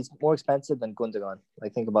 Traore, he's more expensive than Gundogan.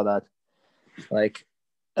 Like, think about that. Like,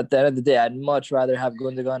 at the end of the day, I'd much rather have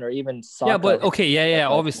Gundogan or even Saka. Yeah, but okay,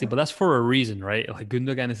 obviously, but that's for a reason, right? Like,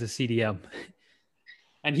 Gundogan is a CDM.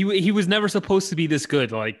 And he was never supposed to be this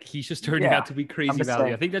good. Like, he's just turning out to be crazy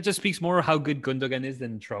value. I think that just speaks more how good Gundogan is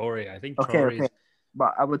than Traore. I think Traore is...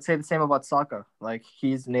 But I would say the same about Saka. Like,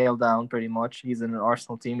 he's nailed down pretty much. He's in an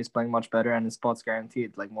Arsenal team. He's playing much better, and his spot's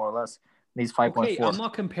guaranteed, like, more or less. He's Okay, 5.4. I'm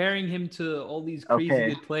not comparing him to all these crazy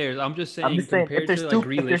Okay. good players. I'm just I'm saying just saying if compared there's to like two if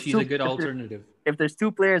Grealish, there's he's a two good alternative. if there's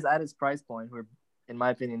two players at his price point who are, in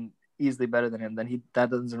my opinion, easily better than him, then that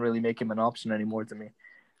doesn't really make him an option anymore to me.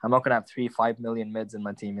 I'm not gonna have 5 million mids in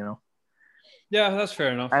my team, you know. Yeah, that's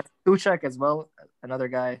fair enough. And Suchek as well, another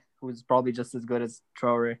guy who's probably just as good as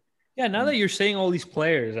Traore. Yeah, now that you're saying all these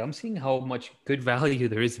players, I'm seeing how much good value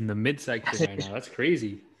there is in the mid section right now. That's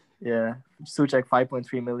crazy. Yeah, Suchek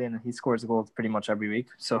 5.3 million, and he scores goals pretty much every week.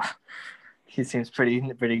 So he seems pretty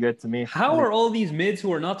good to me. How are all these mids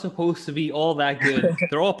who are not supposed to be all that good?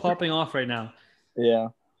 They're all popping off right now. Yeah,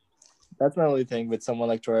 that's my only thing with someone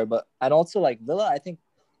like Traore. And also like Villa, I think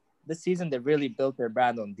this season they really built their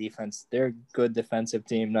brand on defense. They're a good defensive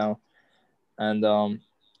team now, and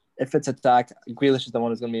if it's attack, Grealish is the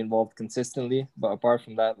one who's going to be involved consistently. But apart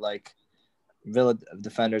from that, like Villa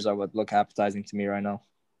defenders are what look appetizing to me right now.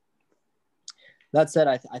 That said,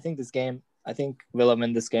 I think this game, I think Villa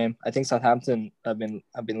win this game. I think Southampton have been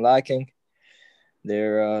lacking.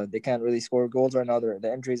 They can't really score goals right now.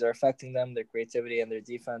 The injuries are affecting them, their creativity and their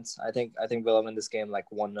defense. I think Villa win this game like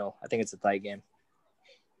 1-0. I think it's a tight game.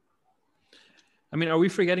 I mean, are we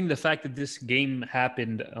forgetting the fact that this game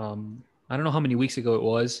happened? I don't know how many weeks ago it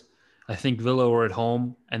was. I think Villa were at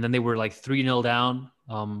home, and then they were like 3-0 down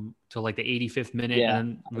till like the 85th minute, Yeah, and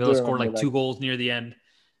then Villa scored like 2 goals near the end.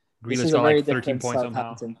 Grealish got like 13 points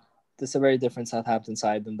somehow. This is a very different Southampton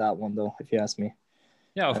side than that one, though, if you ask me.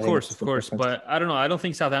 Yeah, of course. But I don't know. I don't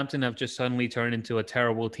think Southampton have just suddenly turned into a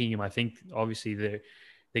terrible team. I think obviously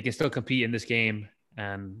they can still compete in this game,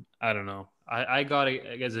 and I don't know. I got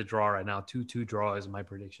it as a draw right now. 2-2 draw is my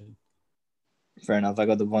prediction. Fair enough. I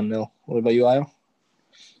got the 1-0. What about you, Ayo?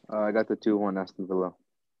 I got the 2-1 Aston Villa.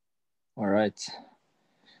 All right.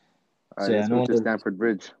 Let's go to Stamford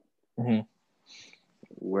Bridge,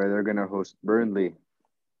 where they're gonna host Burnley.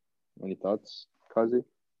 Any thoughts, Kazi?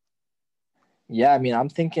 Yeah, I mean, I'm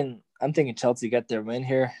thinking Chelsea get their win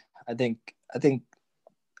here. I think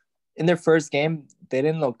in their first game they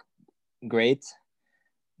didn't look great,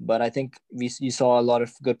 but I think you saw a lot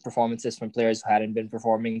of good performances from players who hadn't been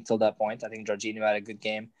performing until that point. I think Jorginho had a good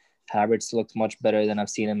game. Havertz looked much better than I've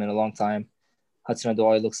seen him in a long time.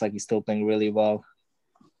 Hudson-Odoi looks like he's still playing really well.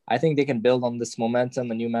 I think they can build on this momentum,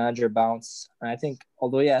 a new manager bounce. And I think,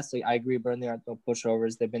 although, yes, I agree, Burnley aren't no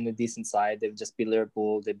pushovers. They've been a decent side. They've just beat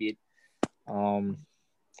Liverpool. They beat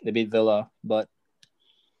Villa. But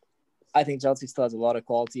I think Chelsea still has a lot of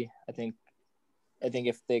quality. I think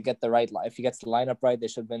if they get if he gets the lineup right, they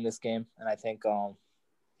should win this game. And I think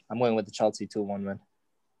I'm going with the Chelsea 2-1 win.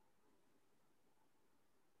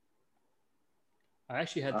 I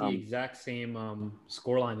actually had the exact same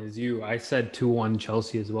scoreline as you. I said 2-1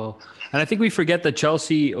 Chelsea as well. And I think we forget that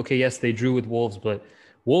Chelsea, okay, yes, they drew with Wolves, but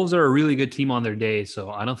Wolves are a really good team on their day. So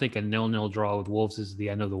I don't think a 0-0 draw with Wolves is the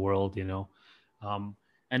end of the world, you know.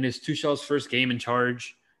 And it's Tuchel's first game in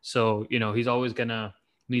charge. So, you know, he's always going to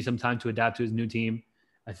need some time to adapt to his new team.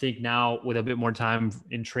 I think now with a bit more time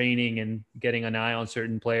in training and getting an eye on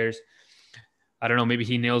certain players, I don't know, maybe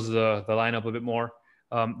he nails the lineup a bit more.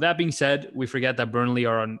 That being said, we forget that Burnley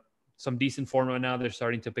are on some decent form right now. They're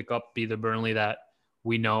starting to be the Burnley that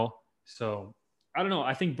we know. So I don't know.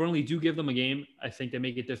 I think Burnley do give them a game. I think they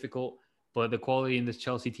make it difficult, but the quality in this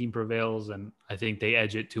Chelsea team prevails, and I think they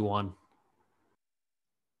edge it 2-1.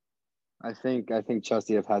 I think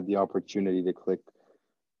Chelsea have had the opportunity to click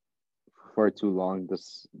for too long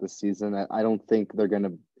this season. I don't think they're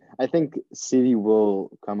gonna. I think City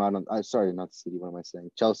will come out on. Sorry, not City. What am I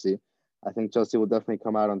saying? Chelsea. I think Chelsea will definitely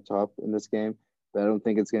come out on top in this game, but I don't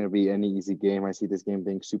think it's going to be any easy game. I see this game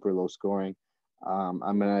being super low scoring.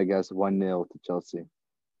 I'm going to guess 1-0 to Chelsea.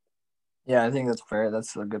 Yeah, I think that's fair.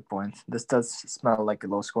 That's a good point. This does smell like a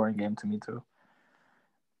low scoring game to me too.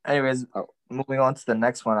 Anyways, moving on to the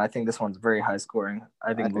next one. I think this one's very high scoring.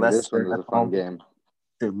 I think Leicester this one was a fun game.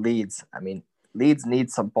 To Leeds. I mean, Leeds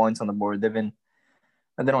need some points on the board. They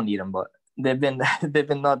don't need them, but they've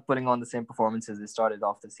been not putting on the same performances they started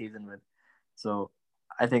off the season with. So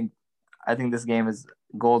I think this game is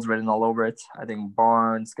goals written all over it. I think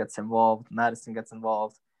Barnes gets involved, Maddison gets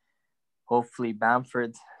involved. Hopefully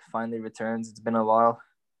Bamford finally returns. It's been a while.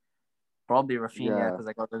 Probably Rafinha because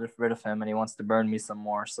I got rid of him and he wants to burn me some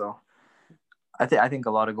more. So I think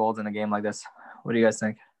a lot of goals in a game like this. What do you guys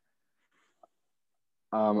think?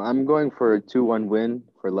 I'm going for a 2-1 win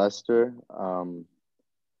for Leicester.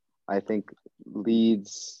 I think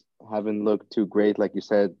Leeds haven't looked too great, like you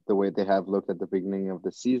said, the way they have looked at the beginning of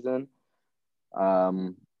the season.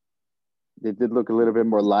 They did look a little bit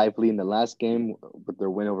more lively in the last game with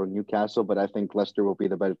their win over Newcastle, but I think Leicester will be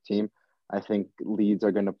the better team. I think Leeds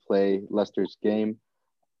are going to play Leicester's game.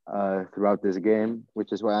 throughout this game,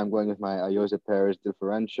 which is why I'm going with my Ayoze Perez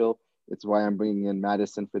differential. It's why I'm bringing in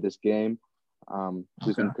Madison for this game,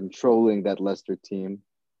 who's been controlling that Leicester team.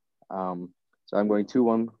 So I'm going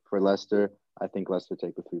 2-1 for Leicester. I think Leicester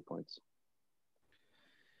take the 3 points.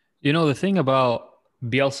 You know, the thing about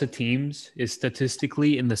Bielsa teams is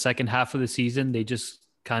statistically in the second half of the season, they just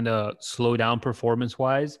kind of slow down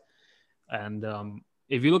performance-wise. And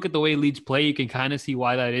if you look at the way Leeds play, you can kind of see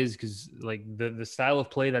why that is, because like the style of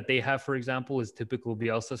play that they have, for example, is typical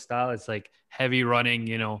Bielsa style. It's like heavy running,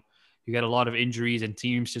 you know, you get a lot of injuries and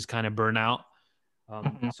teams just kind of burn out.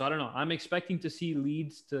 So I don't know. I'm expecting to see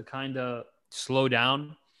Leeds to kind of slow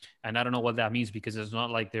down. And I don't know what that means, because it's not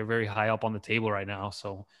like they're very high up on the table right now.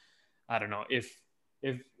 So I don't know. If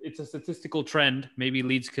it's a statistical trend, maybe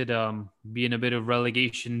Leeds could be in a bit of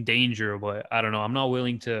relegation danger, but I don't know. I'm not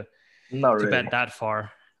willing to bet that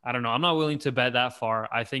far. I don't know. I'm not willing to bet that far.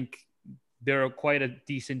 I think they're quite a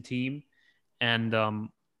decent team. And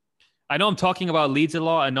I know I'm talking about Leeds a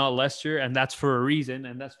lot and not Leicester, and that's for a reason.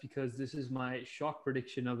 And that's because this is my shock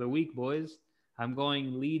prediction of the week, boys. I'm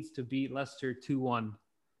going Leeds to beat Leicester 2-1.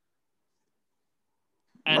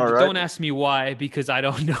 And don't ask me why, because I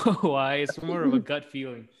don't know why. It's more of a gut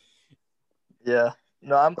feeling. Yeah.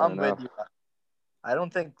 No, I'm with you. I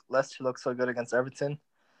don't think Leicester looks so good against Everton.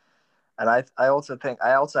 And I also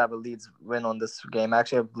have a Leeds win on this game. I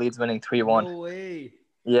actually have Leeds winning 3-1. No way.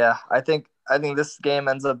 Yeah, I think this game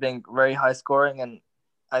ends up being very high scoring, and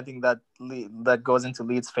I think that goes into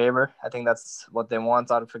Leeds' favor. I think that's what they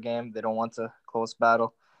want out of a game. They don't want a close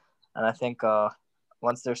battle. And I think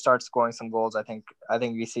once they start scoring some goals, I think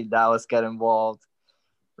we see Dallas get involved,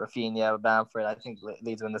 Rafinha, Bamford. I think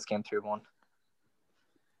Leeds win this game 3-1.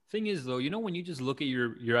 Thing is, though, you know, when you just look at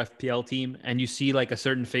your FPL team and you see like a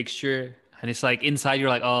certain fixture and it's like inside, you're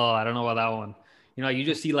like, oh, I don't know about that one. You know, you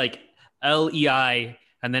just see like LEI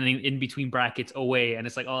and then in between brackets away. And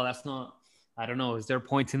it's like, oh, that's not, I don't know. Is there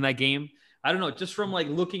points in that game? I don't know. Just from like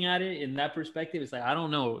looking at it in that perspective, it's like, I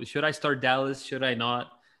don't know. Should I start Dallas? Should I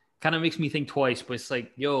not? Kind of makes me think twice, but it's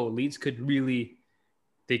like, yo, Leeds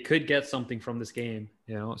they could get something from this game,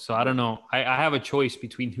 you know? So I don't know. I have a choice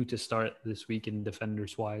between who to start this week in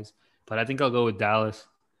defenders wise, but I think I'll go with Dallas.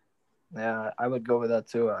 Yeah, I would go with that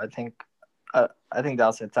too. I think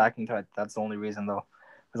Dallas attacking threat. That's the only reason though,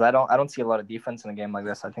 because I don't see a lot of defense in a game like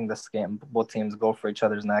this. I think this game both teams go for each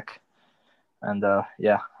other's neck, and I'm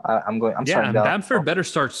starting. Bamford better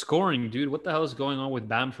start scoring, dude. What the hell is going on with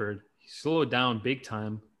Bamford? He slowed down big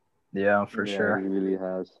time. Yeah, for sure. He really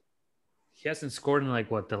has. He hasn't scored in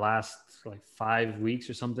the last 5 weeks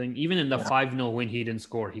or something. Even in the 5-0 win, he didn't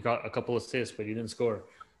score. He got a couple assists, but he didn't score.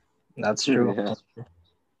 That's true. Yeah.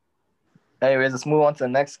 Anyways, let's move on to the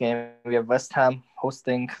next game. We have West Ham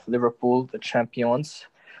hosting Liverpool, the champions.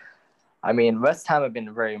 I mean, West Ham have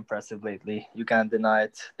been very impressive lately. You can't deny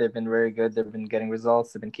it. They've been very good. They've been getting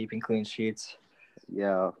results. They've been keeping clean sheets.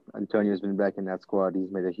 Yeah, Antonio's been back in that squad. He's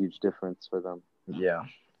made a huge difference for them. Yeah.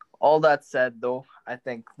 All that said, though, I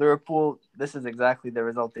think Liverpool, this is exactly the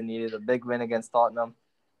result they needed. A big win against Tottenham.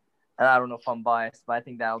 And I don't know if I'm biased, but I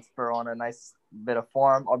think that'll spur on a nice bit of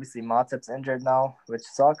form. Obviously, Matip's injured now, which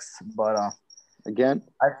sucks. But again?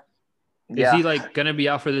 Is he going to be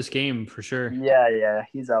out for this game for sure? Yeah,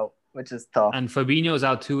 he's out, which is tough. And Fabinho's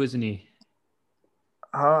out too, isn't he?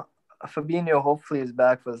 Fabinho hopefully is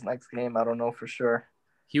back for this next game. I don't know for sure.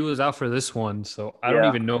 He was out for this one, so I don't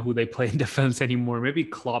even know who they play in defense anymore. Maybe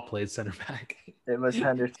Klopp played center back. It was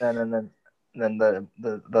Henderson, and then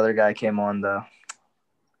the other guy came on.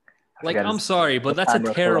 I'm sorry, but that's a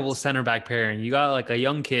terrible center back pairing. You got a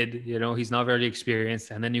young kid, you know, he's not very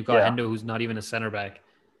experienced, and then you got Hendo, who's not even a center back.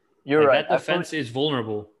 You're right. That defense is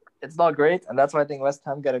vulnerable. It's not great, and that's why I think West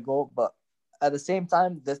Ham get a goal. But at the same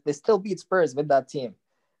time, they still beat Spurs with that team,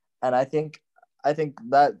 and I think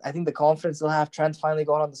the confidence they'll have. Trent finally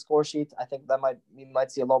going on the score sheet. I think we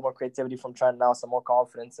might see a lot more creativity from Trent now, some more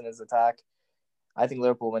confidence in his attack. I think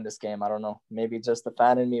Liverpool win this game. I don't know, maybe just the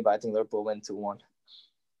fan in me, but I think Liverpool win 2-1.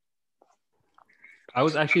 I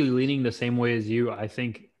was actually leaning the same way as you. I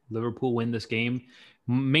think Liverpool win this game,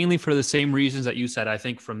 mainly for the same reasons that you said. I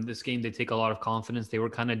think from this game, they take a lot of confidence. They were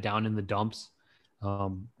kind of down in the dumps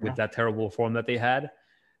with that terrible form that they had.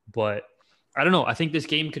 But I don't know. I think this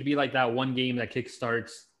game could be like that one game that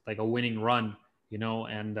kickstarts like a winning run, you know,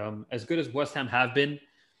 and as good as West Ham have been,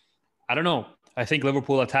 I don't know. I think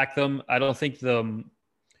Liverpool attacked them. I don't think the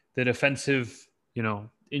defensive, you know,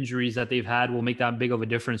 injuries that they've had will make that big of a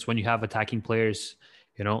difference when you have attacking players.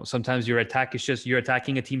 You know, sometimes your attack is just you're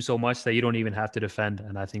attacking a team so much that you don't even have to defend.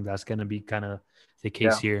 And I think that's going to be kind of the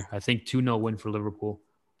case here. I think 2-0 win for Liverpool.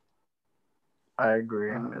 I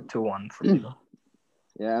agree. 2-1 for me.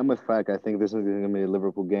 Yeah, I'm with Fack. I think this is going to be a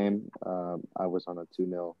Liverpool game. I was on a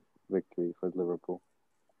 2-0 victory for Liverpool.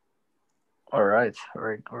 All right,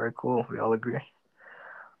 very very cool. We all agree.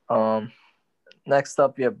 Um, Next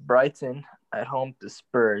up we have Brighton at home to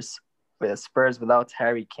Spurs. With Spurs without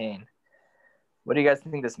Harry Kane. What do you guys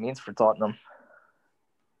think this means for Tottenham?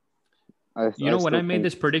 I When I still made think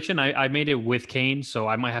this prediction, I made it with Kane, so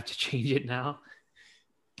I might have to change it now.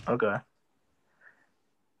 Okay.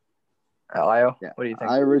 Ayo, yeah. what do you think?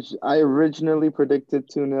 I originally predicted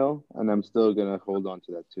 2-0, and I'm still gonna hold on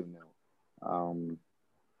to that 2-0.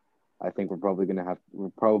 I think we're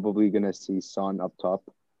probably gonna see Son up top.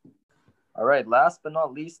 All right, last but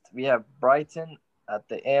not least, we have Brighton at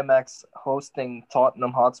the AMX hosting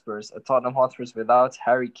Tottenham Hotspurs. Tottenham Hotspurs without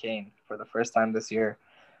Harry Kane for the first time this year.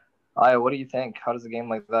 Ayo, what do you think? How does a game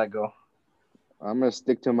like that go? I'm gonna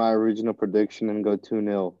stick to my original prediction and go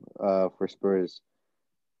 2-0 for Spurs.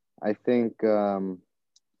 I think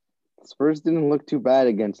Spurs didn't look too bad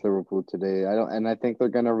against Liverpool today. I think they're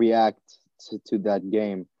gonna react to that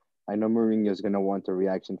game. I know Mourinho's gonna want a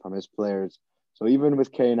reaction from his players. So even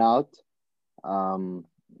with Kane out,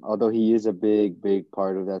 although he is a big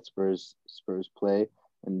part of that Spurs play,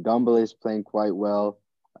 and Ndombele is playing quite well.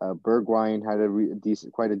 Bergwijn had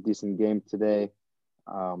quite a decent game today,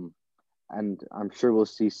 and I'm sure we'll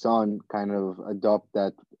see Son kind of adopt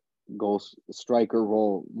that goal striker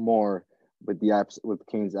role more with with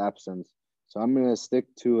Kane's absence. So I'm gonna stick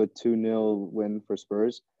to a 2-0 win for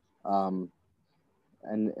Spurs, and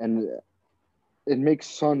it makes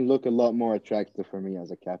Son look a lot more attractive for me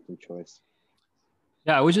as a captain choice.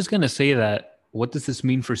 Yeah, I was just gonna say that. What does this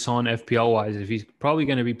mean for Son FPL wise? If he's probably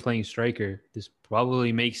gonna be playing striker, this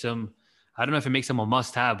probably makes him. I don't know if it makes him a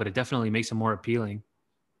must-have, but it definitely makes him more appealing.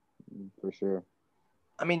 For sure.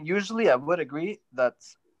 I mean, usually I would agree that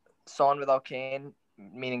Son without Kane,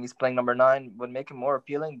 meaning he's playing number 9, would make him more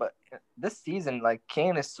appealing. But this season, like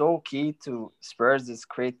Kane is so key to Spurs'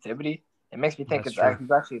 creativity. It makes me think That's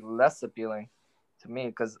he's actually less appealing to me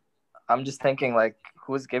because I'm just thinking like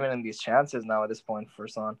who's giving him these chances now at this point for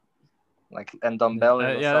Son, like and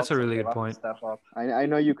Ndombele. Yeah, that's a really good point. Step up. I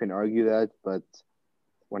know you can argue that, but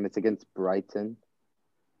when it's against Brighton,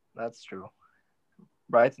 That's true.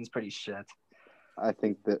 Brighton's pretty shit. I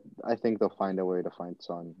think they'll find a way to find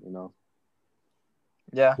Son.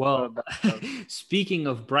 Yeah. Well, speaking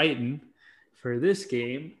of Brighton, for this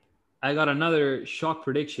game, I got another shock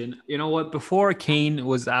prediction. You know what? Before Kane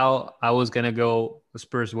was out, I was gonna go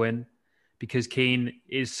Spurs win because Kane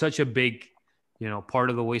is such a big, part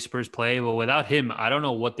of the way Spurs play. But without him, I don't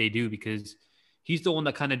know what they do because he's the one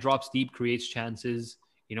that kind of drops deep, creates chances.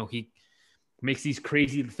 He makes these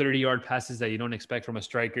crazy 30-yard passes that you don't expect from a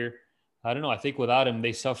striker. I don't know. I think without him,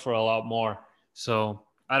 they suffer a lot more. So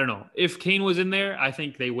I don't know. If Kane was in there, I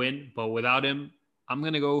think they win. But without him, I'm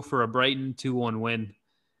going to go for a Brighton 2-1 win.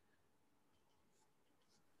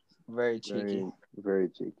 Very cheeky. Very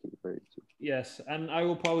cheeky. Very cheeky. Yes. And I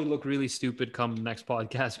will probably look really stupid come next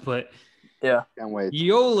podcast. But yeah. Can't wait.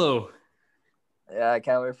 YOLO. Yeah, I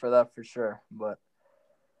can't wait for that for sure. But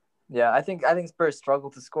yeah, I think Spurs struggle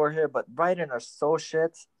to score here, but Brighton are so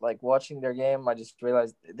shit. Like watching their game, I just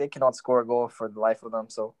realized they cannot score a goal for the life of them.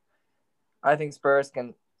 So I think Spurs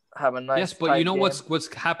can have a nice. Yes, but you know game.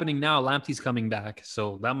 what's happening now? Lamptey's coming back,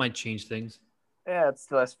 so that might change things. Yeah, it's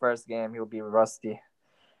still his first game. He'll be rusty.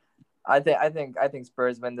 I think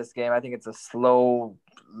Spurs win this game. I think it's a slow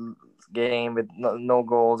game with no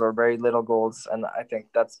goals or very little goals, and I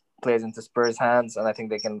think that plays into Spurs' hands. And I think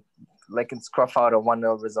they can scruff out a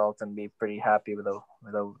 1-0 result and be pretty happy with a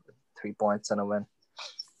 3 points and a win.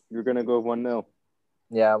 You're gonna go 1-0.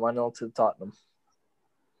 Yeah, 1-0 to Tottenham.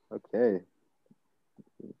 Okay.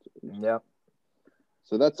 Yeah.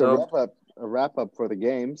 So that's a wrap up for the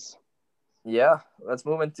games. Yeah, let's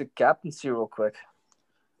move into captaincy real quick.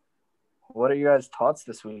 What are your guys' thoughts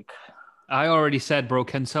this week? I already said, bro,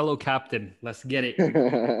 Cancelo captain. Let's get it.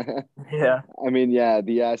 Yeah. I mean, yeah,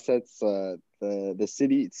 the assets, the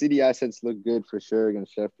city assets look good for sure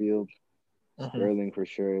against Sheffield. Mm-hmm. Sterling for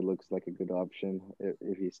sure looks like a good option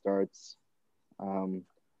if he starts. I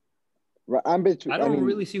don't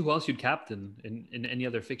really see who else you'd captain in any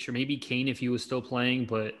other fixture. Maybe Kane if he was still playing,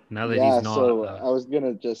 but now that yeah, he's not. So I was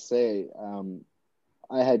gonna just say,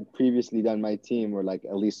 I had previously done my team or like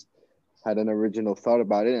at least had an original thought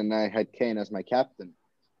about it, and I had Kane as my captain.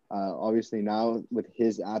 Obviously now with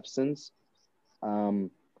his absence,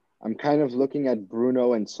 I'm kind of looking at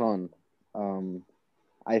Bruno and Son.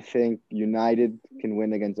 I think United can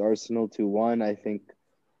win against Arsenal 2-1. I think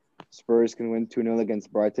Spurs can win 2-0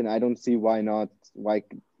 against Brighton. I don't see why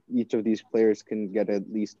each of these players can get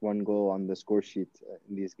at least one goal on the score sheet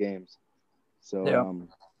in these games. So Yeah.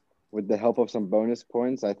 with the help of some bonus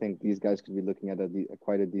points, I think these guys could be looking at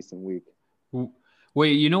quite a decent week.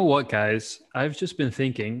 Wait, you know what, guys? I've just been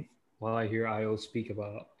thinking while I hear Io speak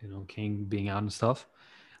about, King being out and stuff.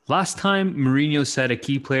 Last time Mourinho said a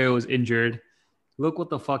key player was injured, look what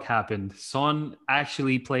the fuck happened. Son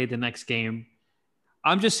actually played the next game.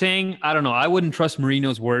 I'm just saying, I don't know. I wouldn't trust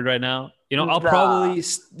Mourinho's word right now. I'll probably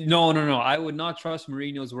no. I would not trust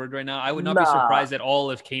Mourinho's word right now. I would not be surprised at all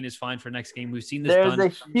if Kane is fine for next game. We've seen this There's done a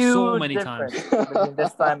huge so many times. difference between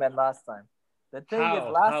this time and last time. The thing is,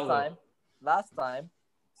 How? last time,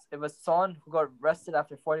 it was Son who got rested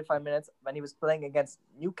after 45 minutes when he was playing against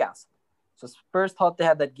Newcastle. So Spurs thought they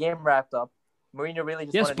had that game wrapped up. Mourinho really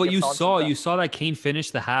just Yes, wanted but to give Son you saw that Kane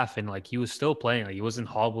finished the half and he was still playing. He wasn't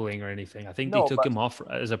hobbling or anything. I think they took him off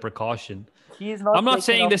as a precaution. I'm not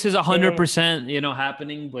saying this is 100%,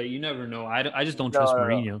 happening, but you never know. I just don't trust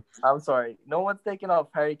Mourinho. No. I'm sorry. No one's taking off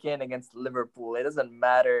Harry Kane against Liverpool. It doesn't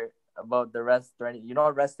matter about the rest or anything. You're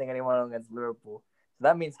not resting anyone against Liverpool. So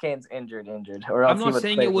that means Kane's injured. Or else I'm not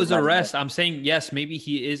saying it was a rest. I'm saying, yes, maybe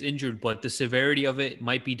he is injured, but the severity of it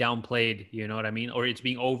might be downplayed. You know what I mean? Or it's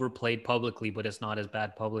being overplayed publicly, but it's not as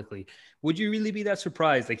bad publicly. Would you really be that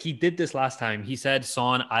surprised? He did this last time. He said,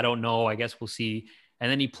 Son, I don't know. I guess we'll see. And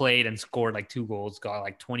then he played and scored 2 goals,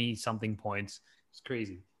 got 20-something points. It's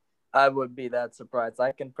crazy. I would be that surprised.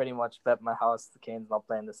 I can pretty much bet my house the Kane's not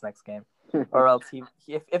playing this next game. Or else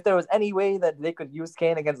if there was any way that they could use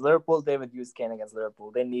Kane against Liverpool, they would use Kane against Liverpool.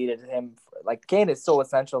 They needed him. Kane is so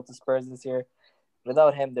essential to Spurs this year.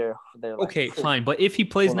 Without him, they're okay, fine. But if he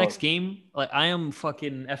plays next game, I am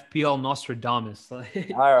fucking FPL Nostradamus. All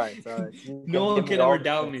right. No one can ever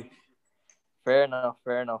doubt me. Fair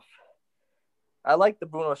enough. I like the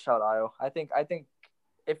Bruno shout, Io. I think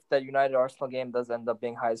if the United Arsenal game does end up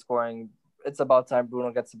being high scoring, it's about time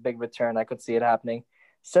Bruno gets a big return. I could see it happening.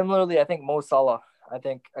 Similarly, I think Mo Salah. I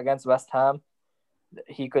think against West Ham,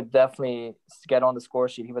 he could definitely get on the score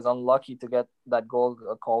sheet. He was unlucky to get that goal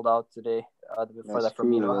called out today before that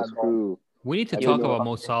Firmino had true. We need to talk about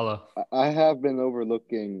Mo Salah. I have been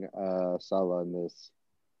overlooking Salah in this.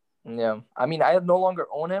 Yeah, I mean, I no longer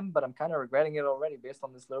own him, but I'm kind of regretting it already based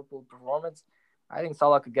on this Liverpool performance. I think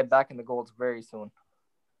Salah could get back in the goals very soon.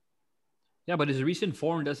 Yeah, but his recent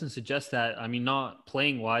form doesn't suggest that. I mean, not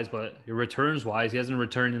playing wise, but returns wise, he hasn't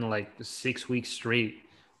returned in 6 weeks straight,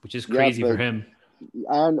 which is crazy for him.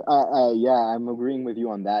 And I'm agreeing with you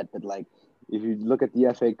on that. But if you look at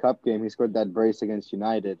the FA Cup game, he scored that brace against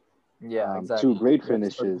United. Yeah, exactly. 2 great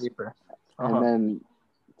finishes. And then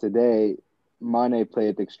today, Mane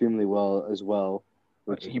played extremely well as well,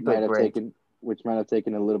 which might have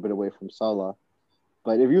taken a little bit away from Salah.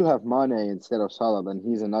 But if you have Mane instead of Salah, then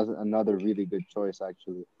he's another really good choice,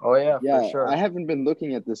 actually. Oh, yeah, for sure. I haven't been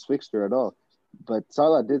looking at this fixture at all. But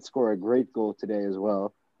Salah did score a great goal today as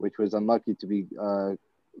well, which was unlucky to be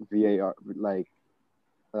VAR,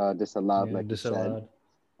 disallowed, you said.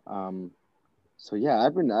 So, yeah,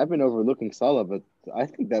 I've been overlooking Salah, but I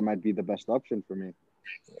think that might be the best option for me.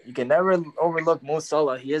 You can never overlook Mo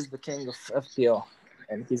Salah. He is the king of FPL,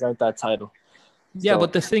 and he's earned that title. Yeah,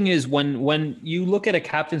 but the thing is, when you look at a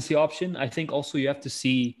captaincy option, I think also you have to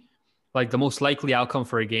see the most likely outcome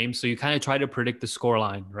for a game. So you kind of try to predict the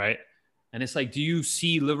scoreline, right? And it's do you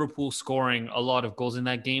see Liverpool scoring a lot of goals in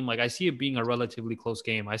that game? I see it being a relatively close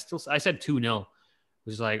game. I said 2-0,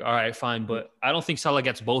 which is all right, fine. But I don't think Salah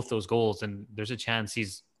gets both those goals, and there's a chance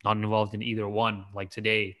he's not involved in either one.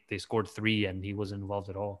 Today, they scored 3 and he wasn't involved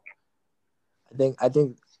at all. I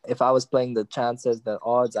think if I was playing the chances, the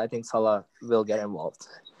odds, I think Salah will get involved.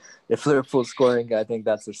 If Liverpool's scoring, I think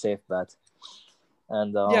that's a safe bet.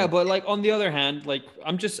 And yeah, but on the other hand,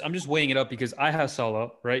 I'm just weighing it up because I have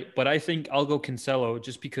Salah, right? But I think I'll go Cancelo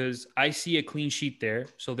just because I see a clean sheet there,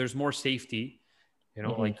 so there's more safety.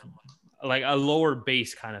 Like a lower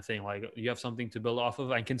base kind of thing. You have something to build off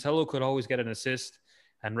of, and Cancelo could always get an assist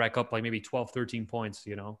and rack up maybe 12, 13 points.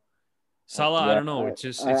 Salah, I don't know.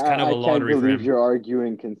 It's kind of a lottery for him. I can't believe you're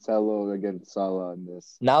arguing Cancelo against Salah in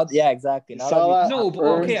this. Now, yeah, exactly. Salah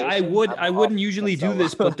I wouldn't usually do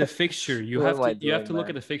this, but the fixture, you have to look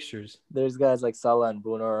at the fixtures. There's guys like Salah and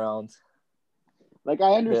Bruno around. I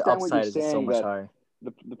understand what you're saying. So much higher.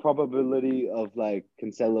 The probability of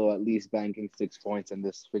Cancelo at least banking 6 points in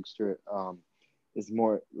this fixture is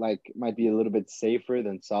more might be a little bit safer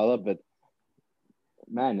than Salah, but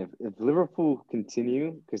man, if Liverpool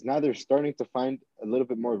continue, because now they're starting to find a little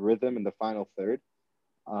bit more rhythm in the final third.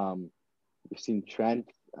 We've seen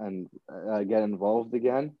Trent and get involved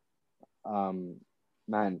again.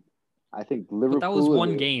 Man, I think Liverpool. But that was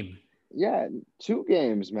one game. Yeah, 2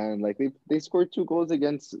 games, man. They scored 2 goals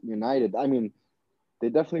against United. I mean, they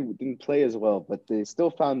definitely didn't play as well, but they still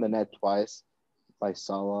found the net twice by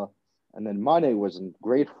Salah, and then Mane was in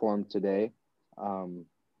great form today.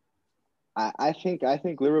 I think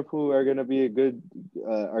Liverpool are gonna be a good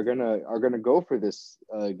are gonna go for this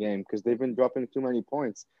game because they've been dropping too many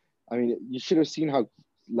points. I mean, you should have seen how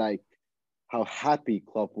happy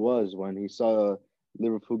Klopp was when he saw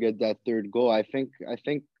Liverpool get that third goal. I think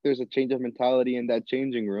there's a change of mentality in that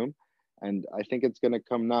changing room, and I think it's gonna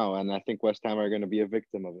come now. And I think West Ham are gonna be a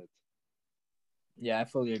victim of it. Yeah, I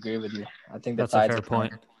fully agree with you. I think the That's a tides fair are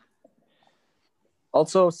turning. point.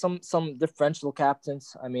 Also, some differential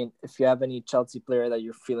captains. I mean, if you have any Chelsea player that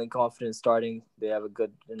you're feeling confident starting, they have a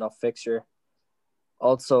good enough fixture.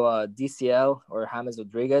 Also, DCL or James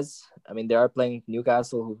Rodriguez. I mean, they are playing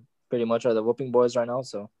Newcastle, who pretty much are the whooping boys right now.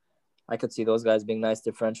 So I could see those guys being nice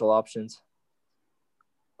differential options.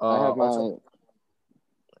 I have my Also,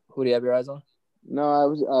 who do you have your eyes on?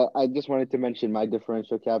 no. I just wanted to mention my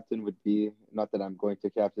differential captain would be not that I'm going to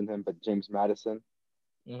captain him, but James Madison.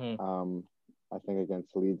 Mm-hmm. I think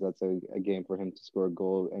against Leeds, that's a game for him to score a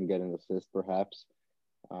goal and get an assist, perhaps.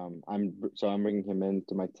 I'm bringing him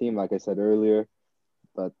into my team, like I said earlier,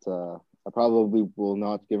 but I probably will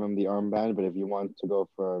not give him the armband. But if you want to go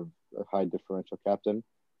for a high differential captain,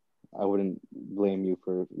 I wouldn't blame you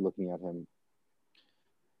for looking at him.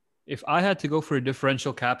 If I had to go for a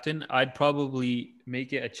differential captain, I'd probably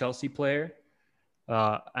make it a Chelsea player.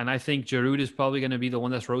 And I think Giroud is probably going to be the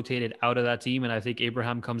one that's rotated out of that team. And I think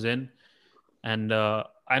Abraham comes in. And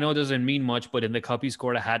I know it doesn't mean much, but in the cup, he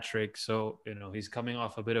scored a hat trick. So, he's coming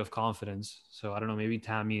off a bit of confidence. So I don't know, maybe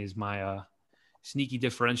Tammy is my sneaky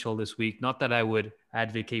differential this week. Not that I would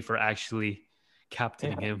advocate for actually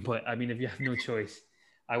captaining him, but I mean, if you have no choice,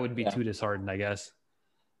 I wouldn't be too disheartened, I guess.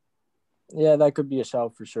 Yeah, that could be a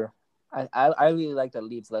shout for sure. I really like the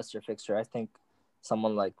Leeds Leicester fixture. I think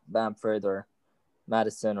someone like Bamford or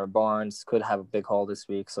Madison or Barnes could have a big haul this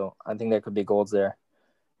week. So I think there could be goals there.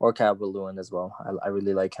 Or Calvert-Lewin as well. I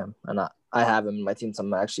really like him. And I have him in my team, so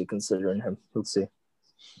I'm actually considering him. We'll see.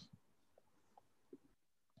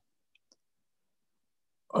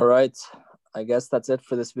 All right. I guess that's it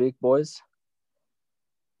for this week, boys.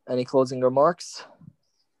 Any closing remarks?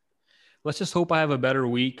 Let's just hope I have a better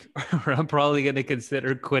week, or I'm probably going to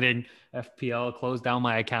consider quitting FPL, close down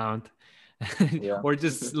my account, or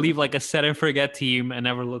just leave like a set and forget team and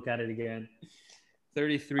never look at it again.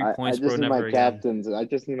 33 points, I just bro, need never my again. captains. I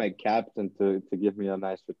just need my captain to give me a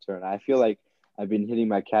nice return. I feel like I've been hitting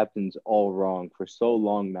my captains all wrong for so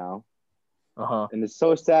long now. And it's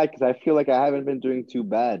so sad because I feel like I haven't been doing too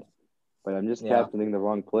bad, but I'm just captaining the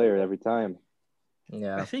wrong player every time.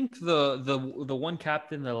 Yeah. I think the one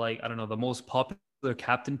captain that, like, I don't know, the most popular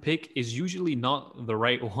captain pick is usually not the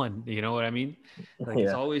right one. You know what I mean? Like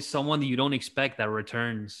it's always someone that you don't expect that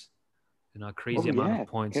returns, a crazy amount of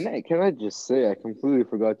points. Can I just say, I completely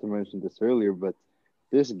forgot to mention this earlier, but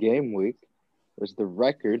this game week was the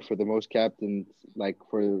record for the most captains, like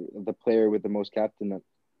for the player with the most captain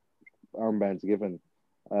armbands given.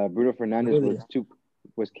 Bruno Fernandes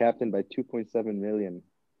was captained by 2.7 million.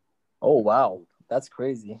 Oh wow, that's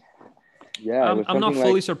crazy. Yeah, I'm not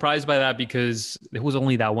fully surprised by that because it was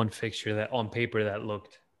only that one fixture that on paper that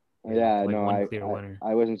looked. One clear winner.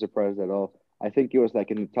 I wasn't surprised at all. I think it was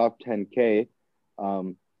like in the top 10K.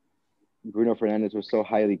 Bruno Fernandes was so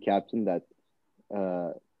highly captained that,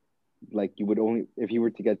 like you would only, if you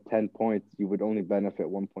were to get 10 points, you would only benefit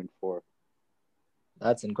 1.4.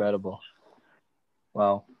 That's incredible.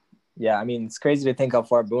 Wow. Yeah, I mean, it's crazy to think how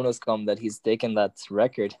far Bruno's come that he's taken that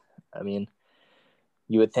record. I mean,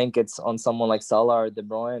 you would think it's on someone like Salah or De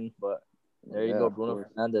Bruyne, but there you go, Bruno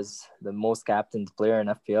Fernandes, the most captained player in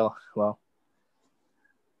FPL. Wow.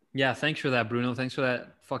 Yeah, thanks for that, Bruno. Thanks for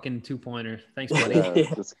that fucking 2-pointer. Thanks, buddy.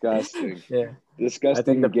 Disgusting. Yeah.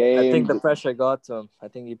 Disgusting game. I think the pressure got to him. I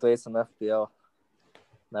think he plays some FPL.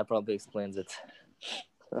 That probably explains it.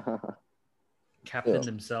 Captained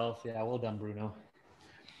himself. Yeah, well done, Bruno.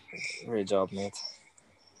 Great job, mate.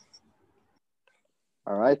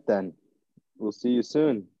 All right, then. We'll see you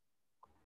soon.